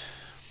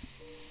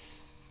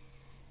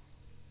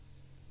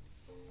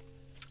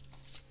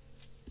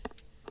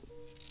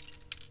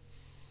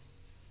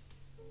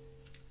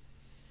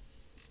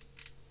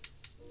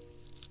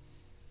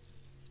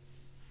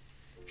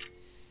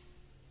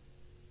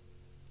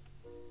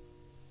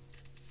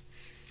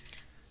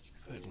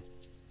 Go ahead and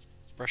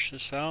brush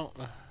this out.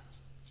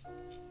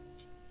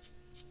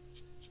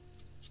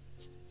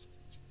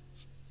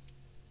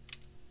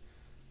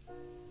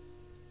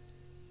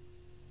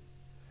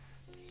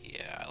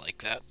 Yeah, I like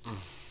that.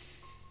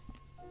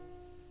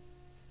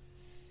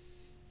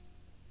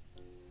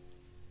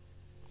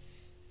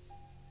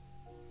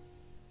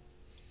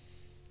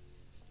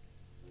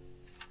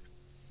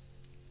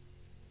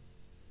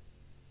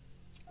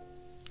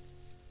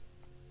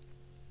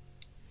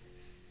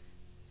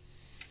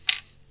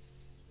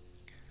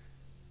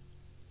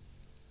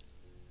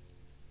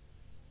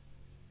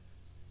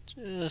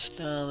 Just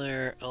down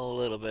there a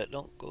little bit.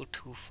 Don't go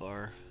too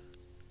far.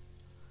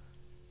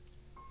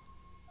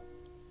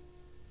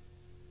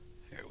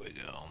 There we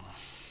go.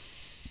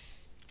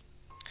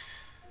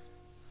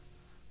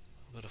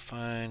 A bit of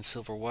fine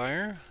silver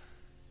wire.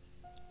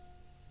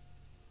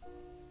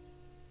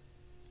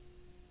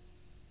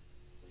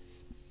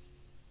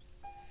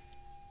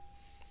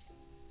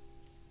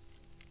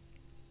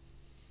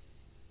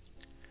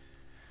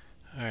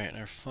 All right,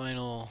 our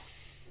final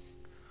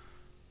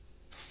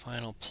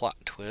plot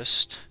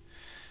twist.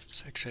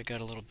 It's actually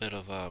got a little bit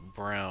of a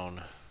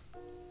brown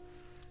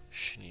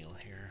chenille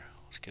here.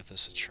 Let's give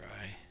this a try.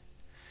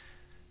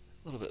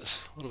 A little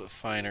bit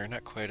finer,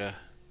 not quite a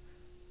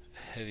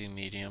heavy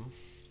medium.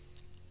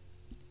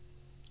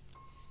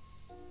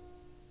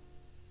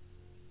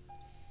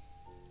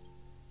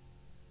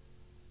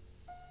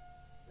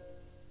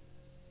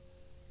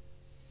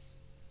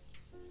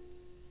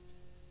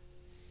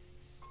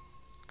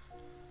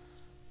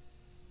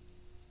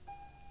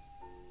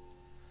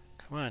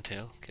 Come on,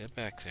 tail, get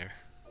back there.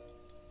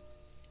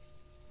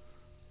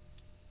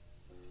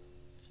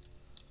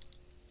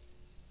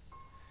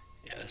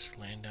 Yeah, this is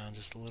laying down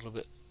just a little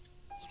bit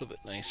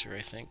nicer, I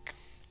think.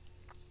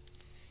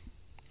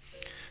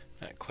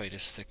 quite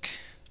as thick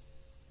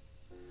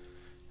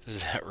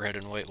as that red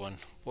and white one.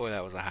 Boy,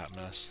 that was a hot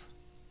mess.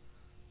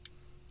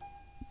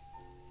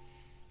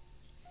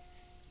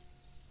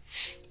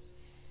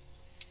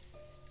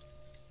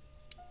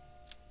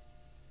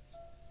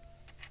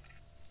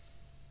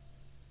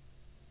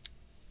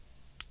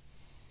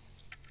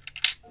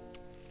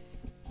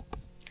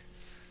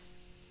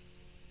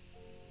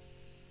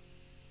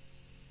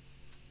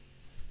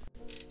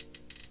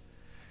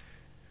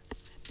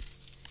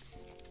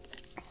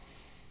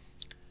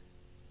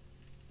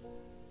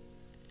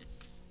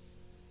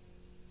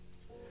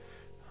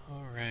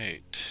 All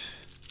right.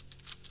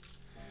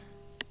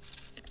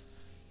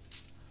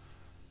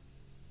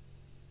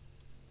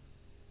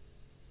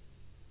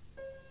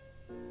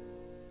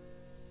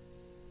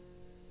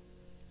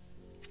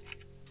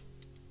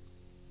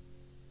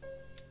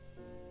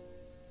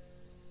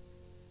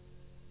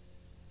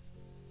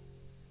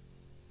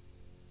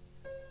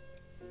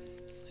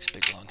 Nice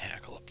big long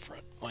hackle up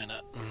front. Why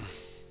not?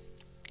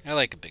 I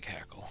like a big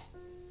hackle.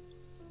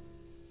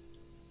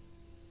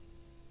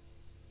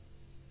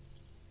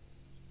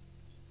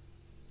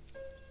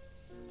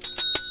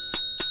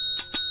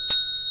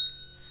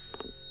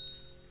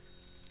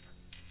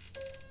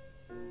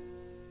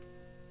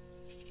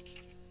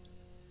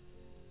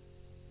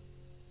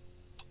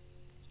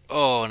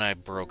 Oh, and I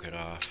broke it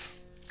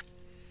off.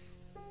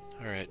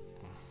 Alright,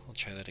 we'll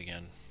try that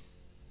again.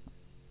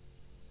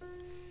 It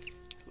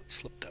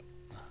slipped up.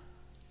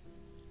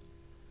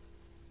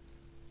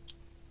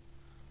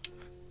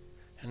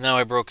 And now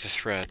I broke the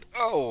thread.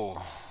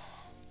 Oh!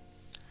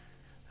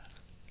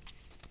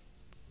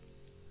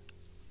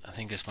 I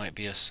think this might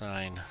be a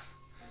sign.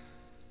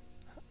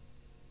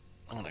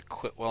 I'm gonna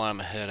quit while I'm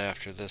ahead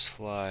after this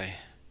fly,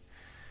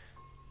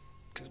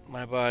 'cause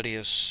my body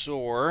is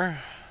sore.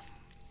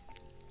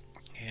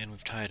 And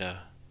we've tied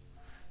a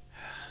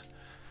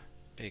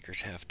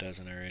baker's half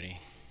dozen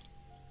already.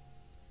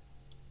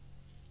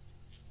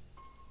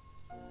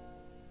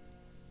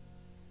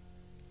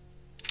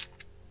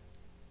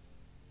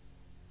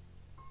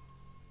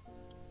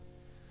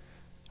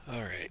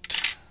 All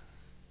right.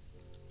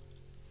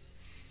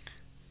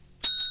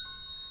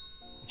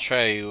 I'll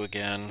try you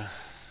again.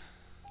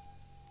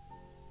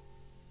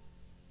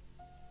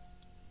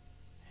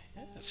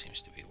 Yeah, it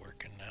seems to be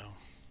working now.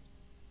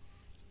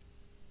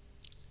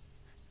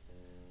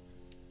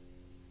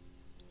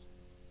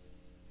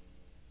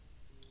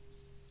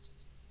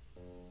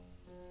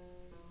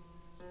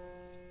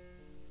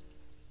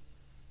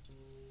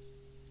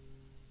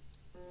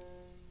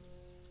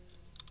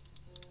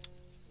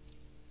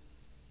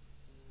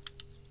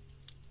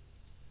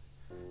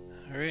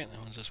 Alright, then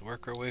we'll just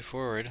work our way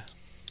forward.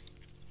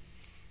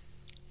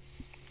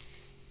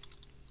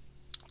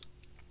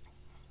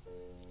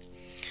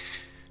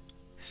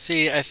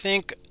 See, I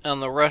think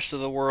on the rest of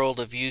the world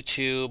of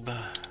YouTube,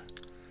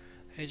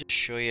 I just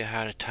show you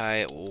how to tie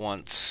it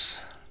once.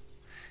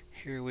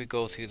 Here we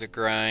go through the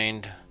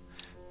grind,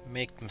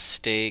 make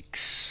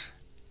mistakes,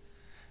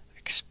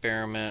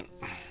 experiment.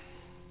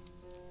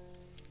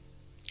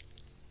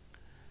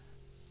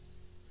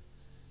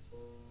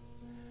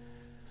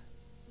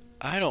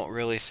 I don't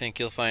really think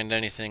you'll find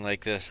anything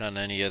like this on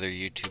any other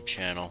YouTube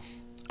channel.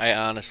 I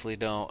honestly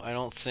don't. I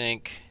don't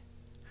think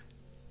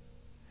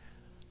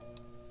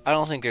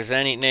there's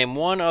any. Name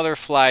one other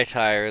fly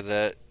tyer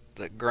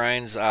that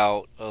grinds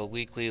out a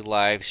weekly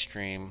live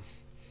stream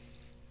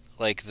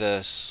like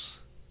this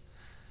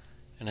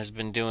and has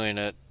been doing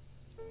it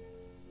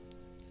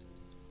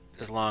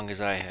as long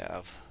as I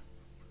have.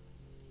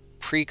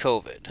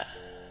 Pre-COVID.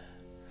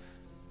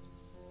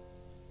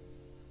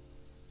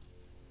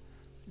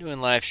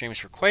 Doing live streams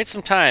for quite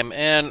some time,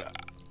 and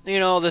you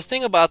know, the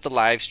thing about the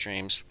live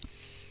streams,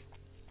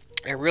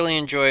 I really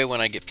enjoy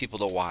when I get people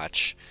to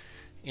watch.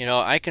 You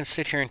know, I can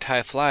sit here and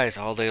tie flies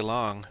all day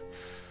long,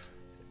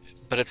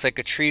 but it's like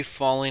a tree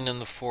falling in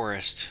the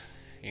forest.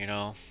 You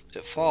know,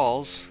 it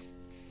falls,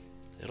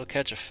 it'll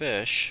catch a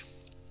fish,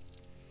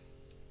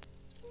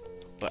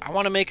 but I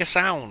want to make a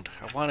sound.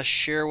 I want to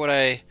share what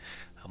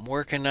I'm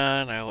working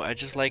on. I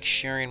just like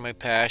sharing my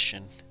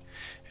passion.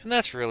 And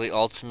that's really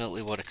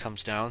ultimately what it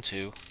comes down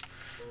to,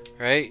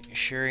 right?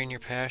 Sharing your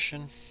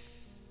passion.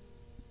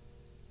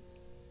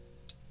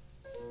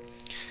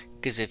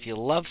 Because if you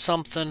love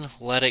something,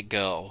 let it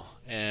go.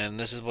 And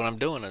this is what I'm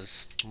doing,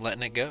 is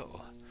letting it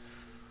go.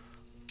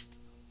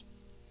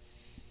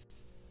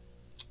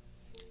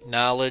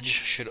 Knowledge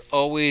should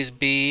always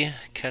be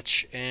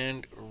catch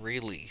and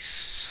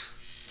release.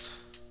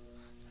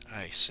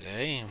 I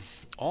say.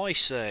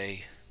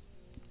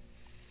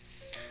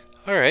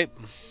 Alright.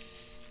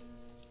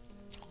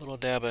 Little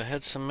dab of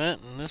head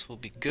cement, and this will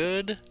be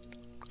good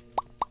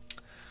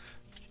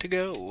to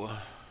go,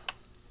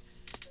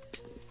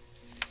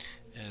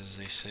 as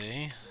they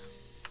say.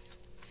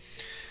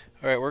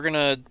 Alright, we're going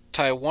to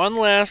tie one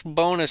last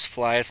bonus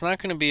fly. It's not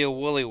going to be a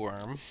woolly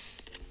worm.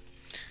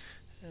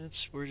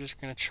 We're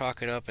just going to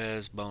chalk it up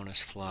as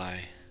bonus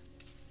fly.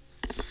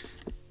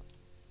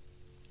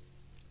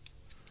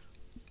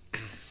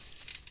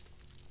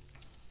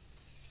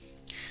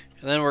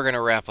 And then we're going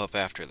to wrap up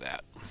after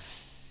that.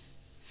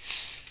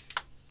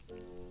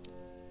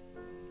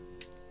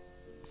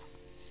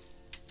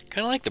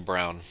 Kind of like the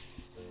brown.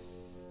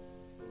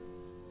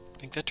 I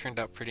think that turned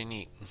out pretty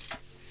neat.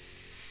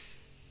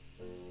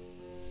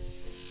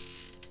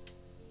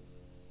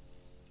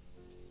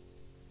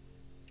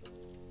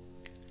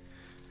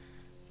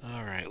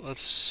 Alright,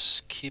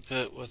 let's keep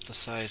it with the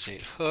size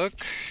 8 hook.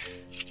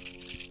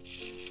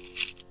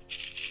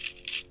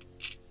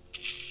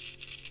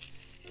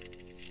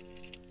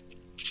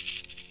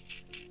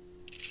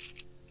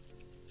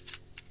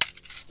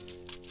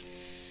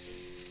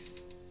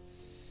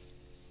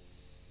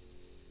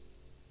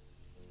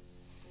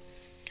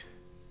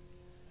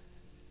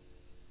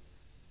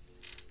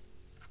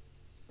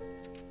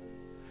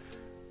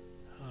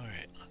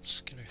 Alright,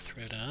 let's get our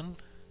thread on.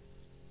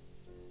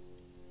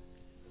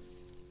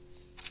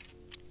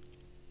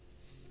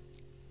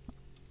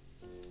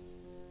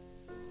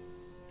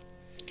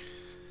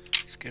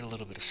 Let's get a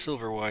little bit of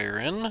silver wire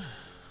in.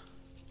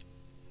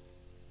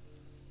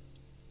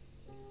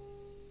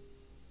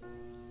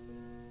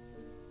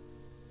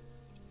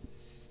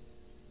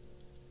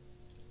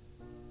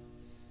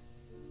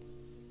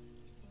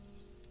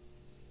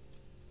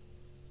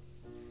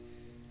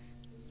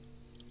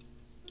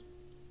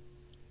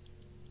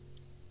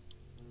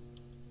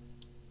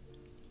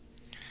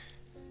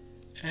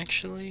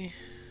 Actually,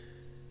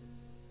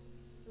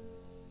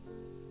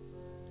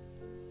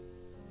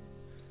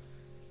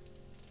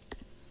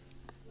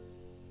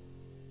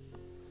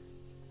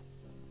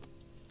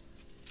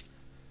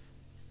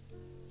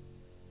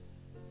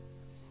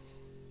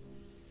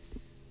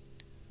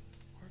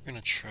 we're going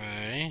to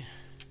try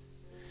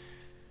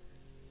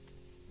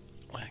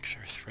wax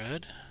our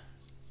thread.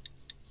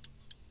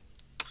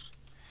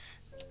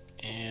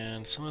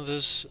 And some of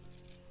this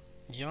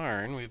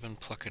yarn we've been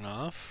plucking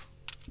off.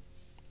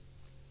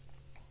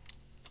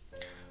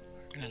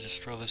 We're going to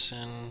just throw this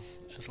in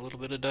as a little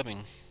bit of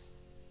dubbing.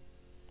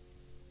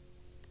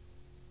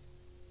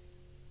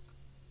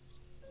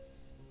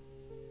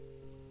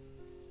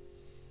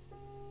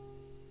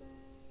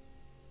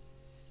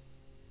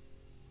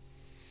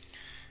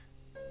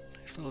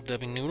 Nice little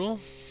dubbing noodle.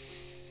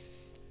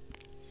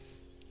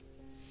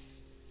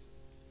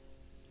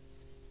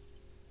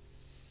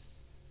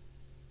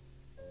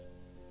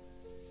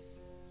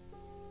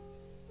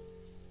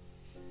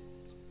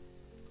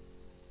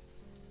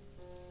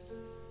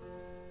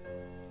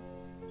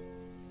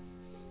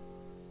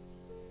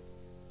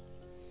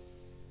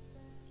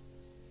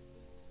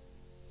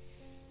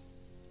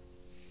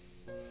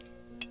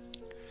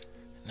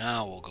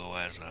 Now we'll go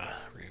as a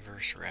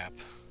reverse wrap.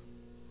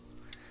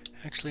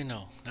 Actually,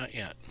 no, not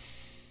yet.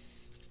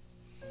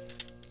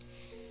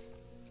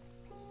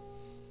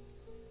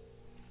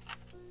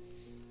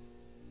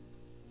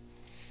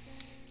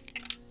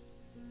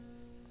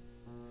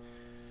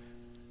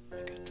 I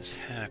got this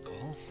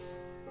hackle.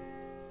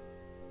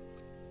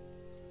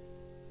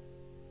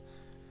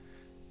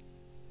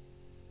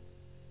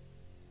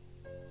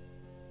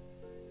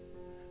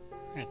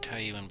 I'm going to tie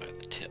you in by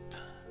the tip.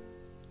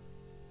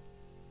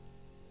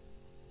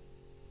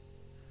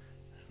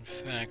 In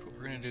fact, what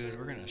we're going to do is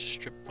we're going to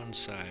strip one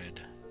side.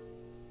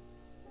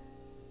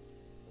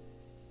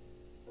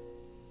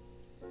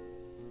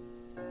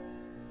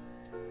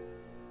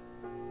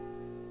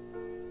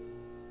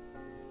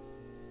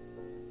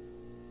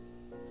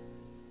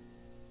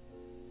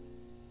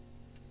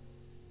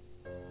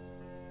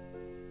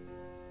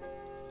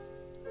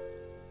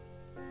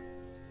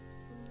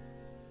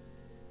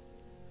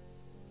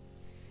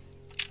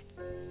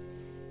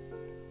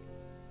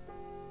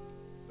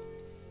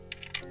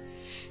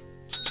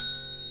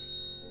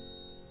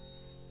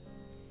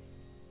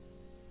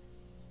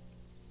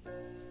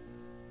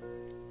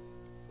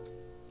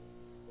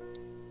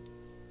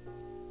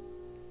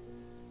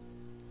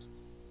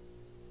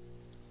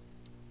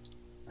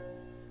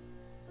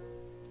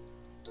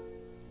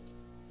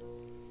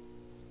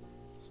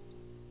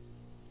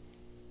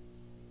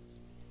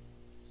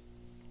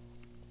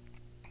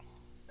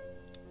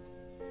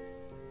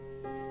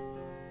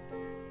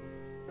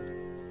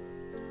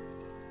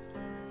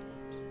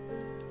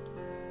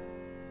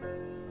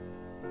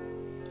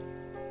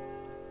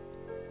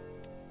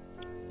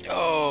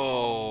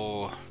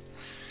 Oh,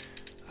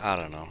 I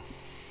don't know.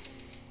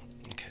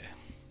 Okay.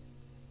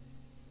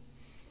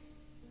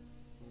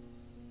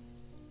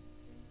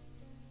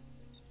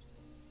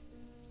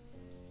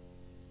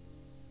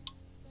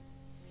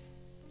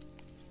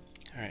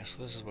 Alright,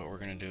 so this is what we're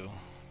going to do.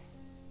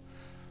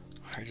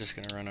 We're just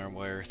going to run our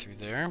wire through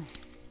there.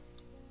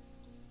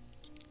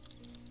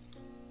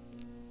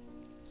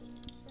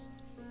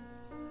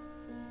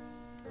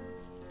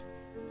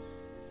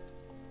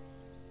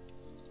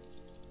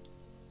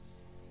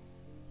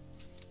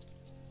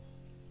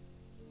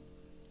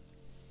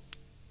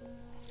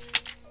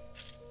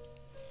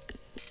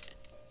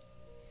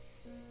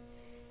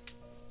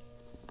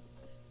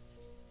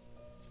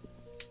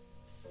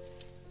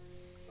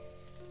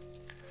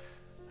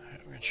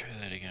 Try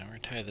that again. We're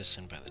going to tie this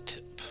in by the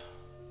tip.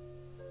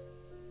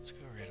 Let's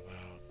go right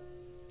about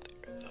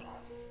there, though.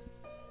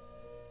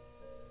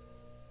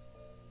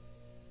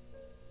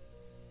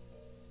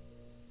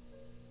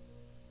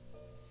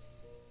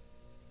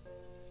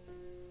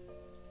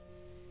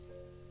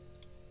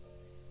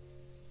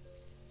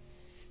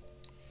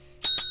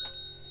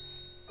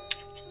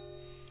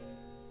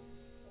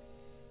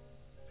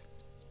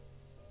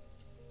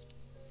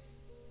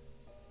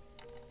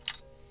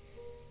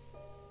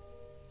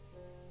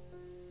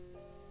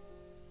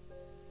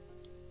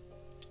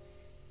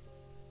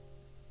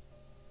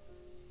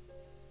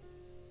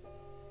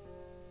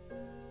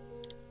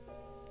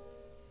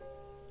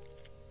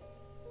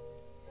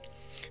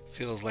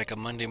 Feels like a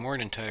Monday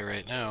morning tie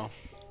right now.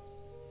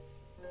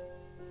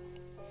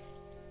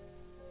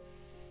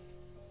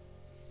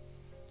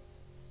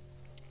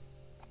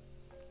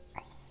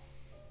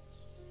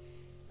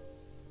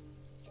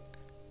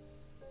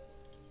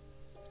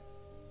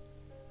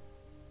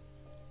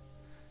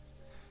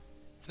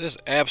 This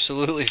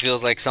absolutely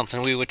feels like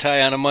something we would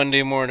tie on a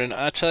Monday morning.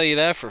 I'll tell you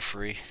that for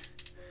free.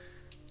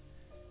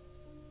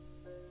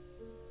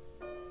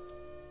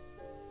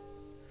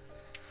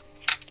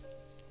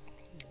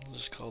 We'll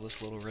just call this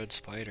Little Red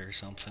Spider or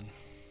something.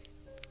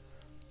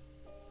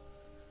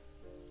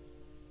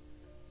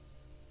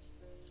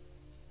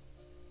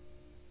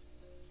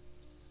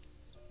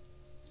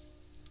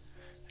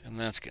 And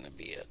that's going to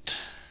be it.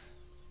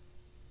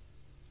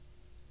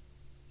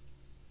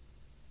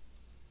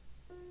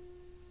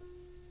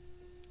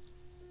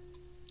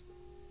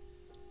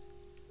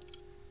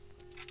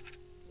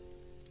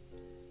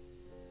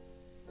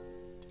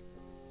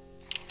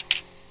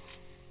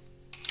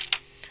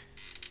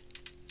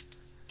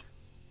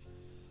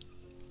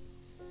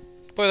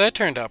 Boy, that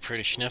turned out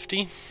pretty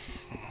snifty.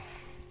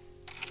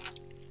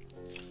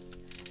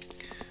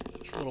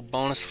 This little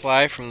bonus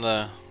fly from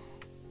the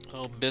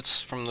little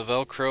bits from the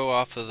Velcro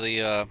off of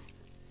the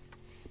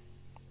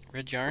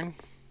red yarn.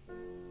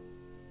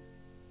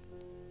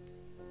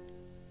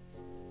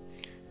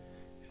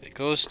 It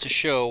goes to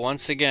show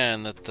once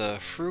again that the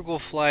frugal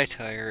fly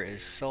tyer is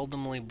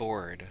seldomly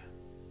bored.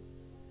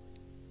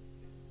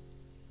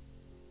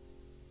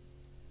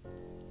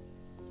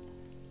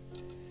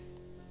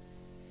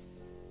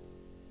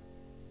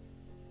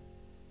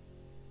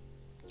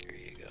 There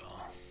you go.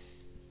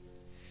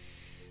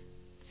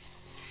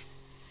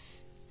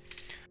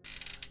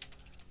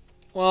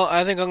 Well,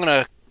 I think I'm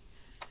going to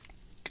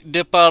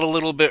dip out a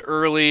little bit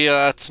early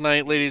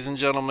tonight, ladies and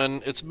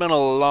gentlemen. It's been a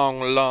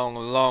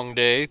long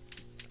day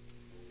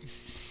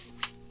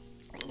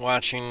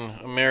watching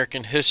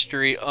American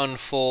history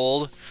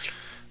unfold.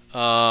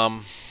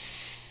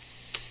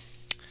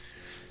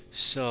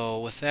 So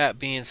with that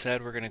being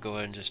said, we're going to go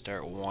ahead and just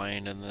start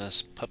winding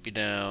this puppy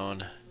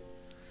down.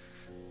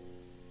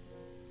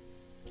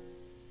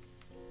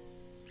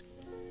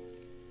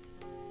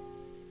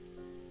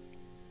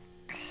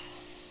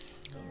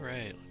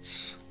 Alright,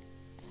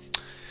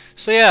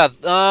 so yeah,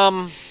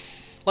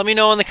 let me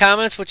know in the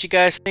comments what you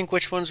guys think,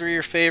 which ones were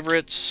your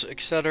favorites,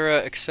 etc.,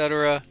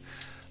 etc.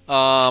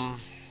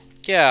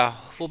 Yeah,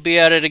 we'll be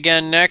at it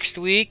again next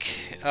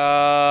week.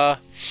 The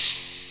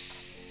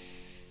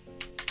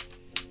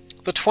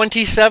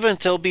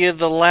 27th will be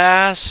the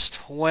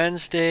last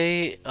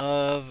Wednesday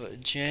of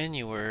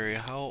January.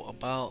 How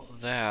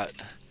about that?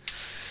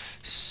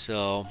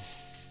 So,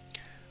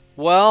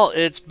 well,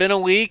 it's been a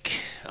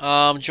week.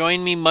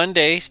 Join me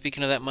Monday,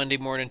 speaking of that Monday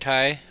morning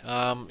tie.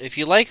 If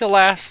you like the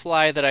last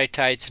fly that I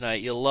tied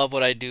tonight, you'll love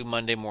what I do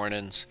Monday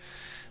mornings.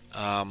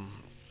 And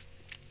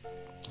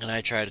I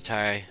try to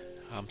tie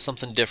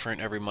something different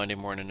every Monday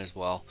morning as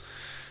well.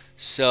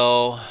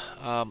 So,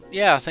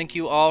 yeah, thank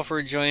you all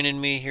for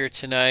joining me here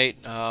tonight.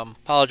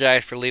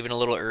 Apologize for leaving a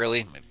little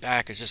early. My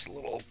back is just a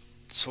little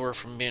sore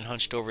from being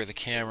hunched over the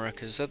camera,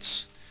 because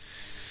that's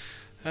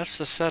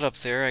the setup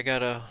there. I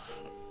gotta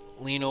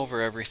lean over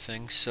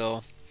everything.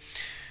 So,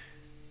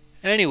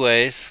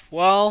 anyways,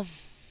 well,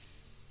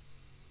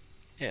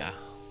 yeah,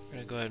 we're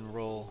gonna go ahead and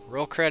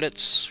roll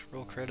credits.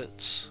 Roll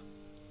credits.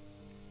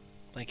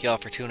 Thank you all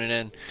for tuning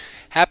in.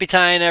 Happy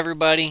tying,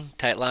 everybody.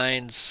 Tight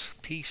lines.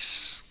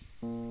 Peace.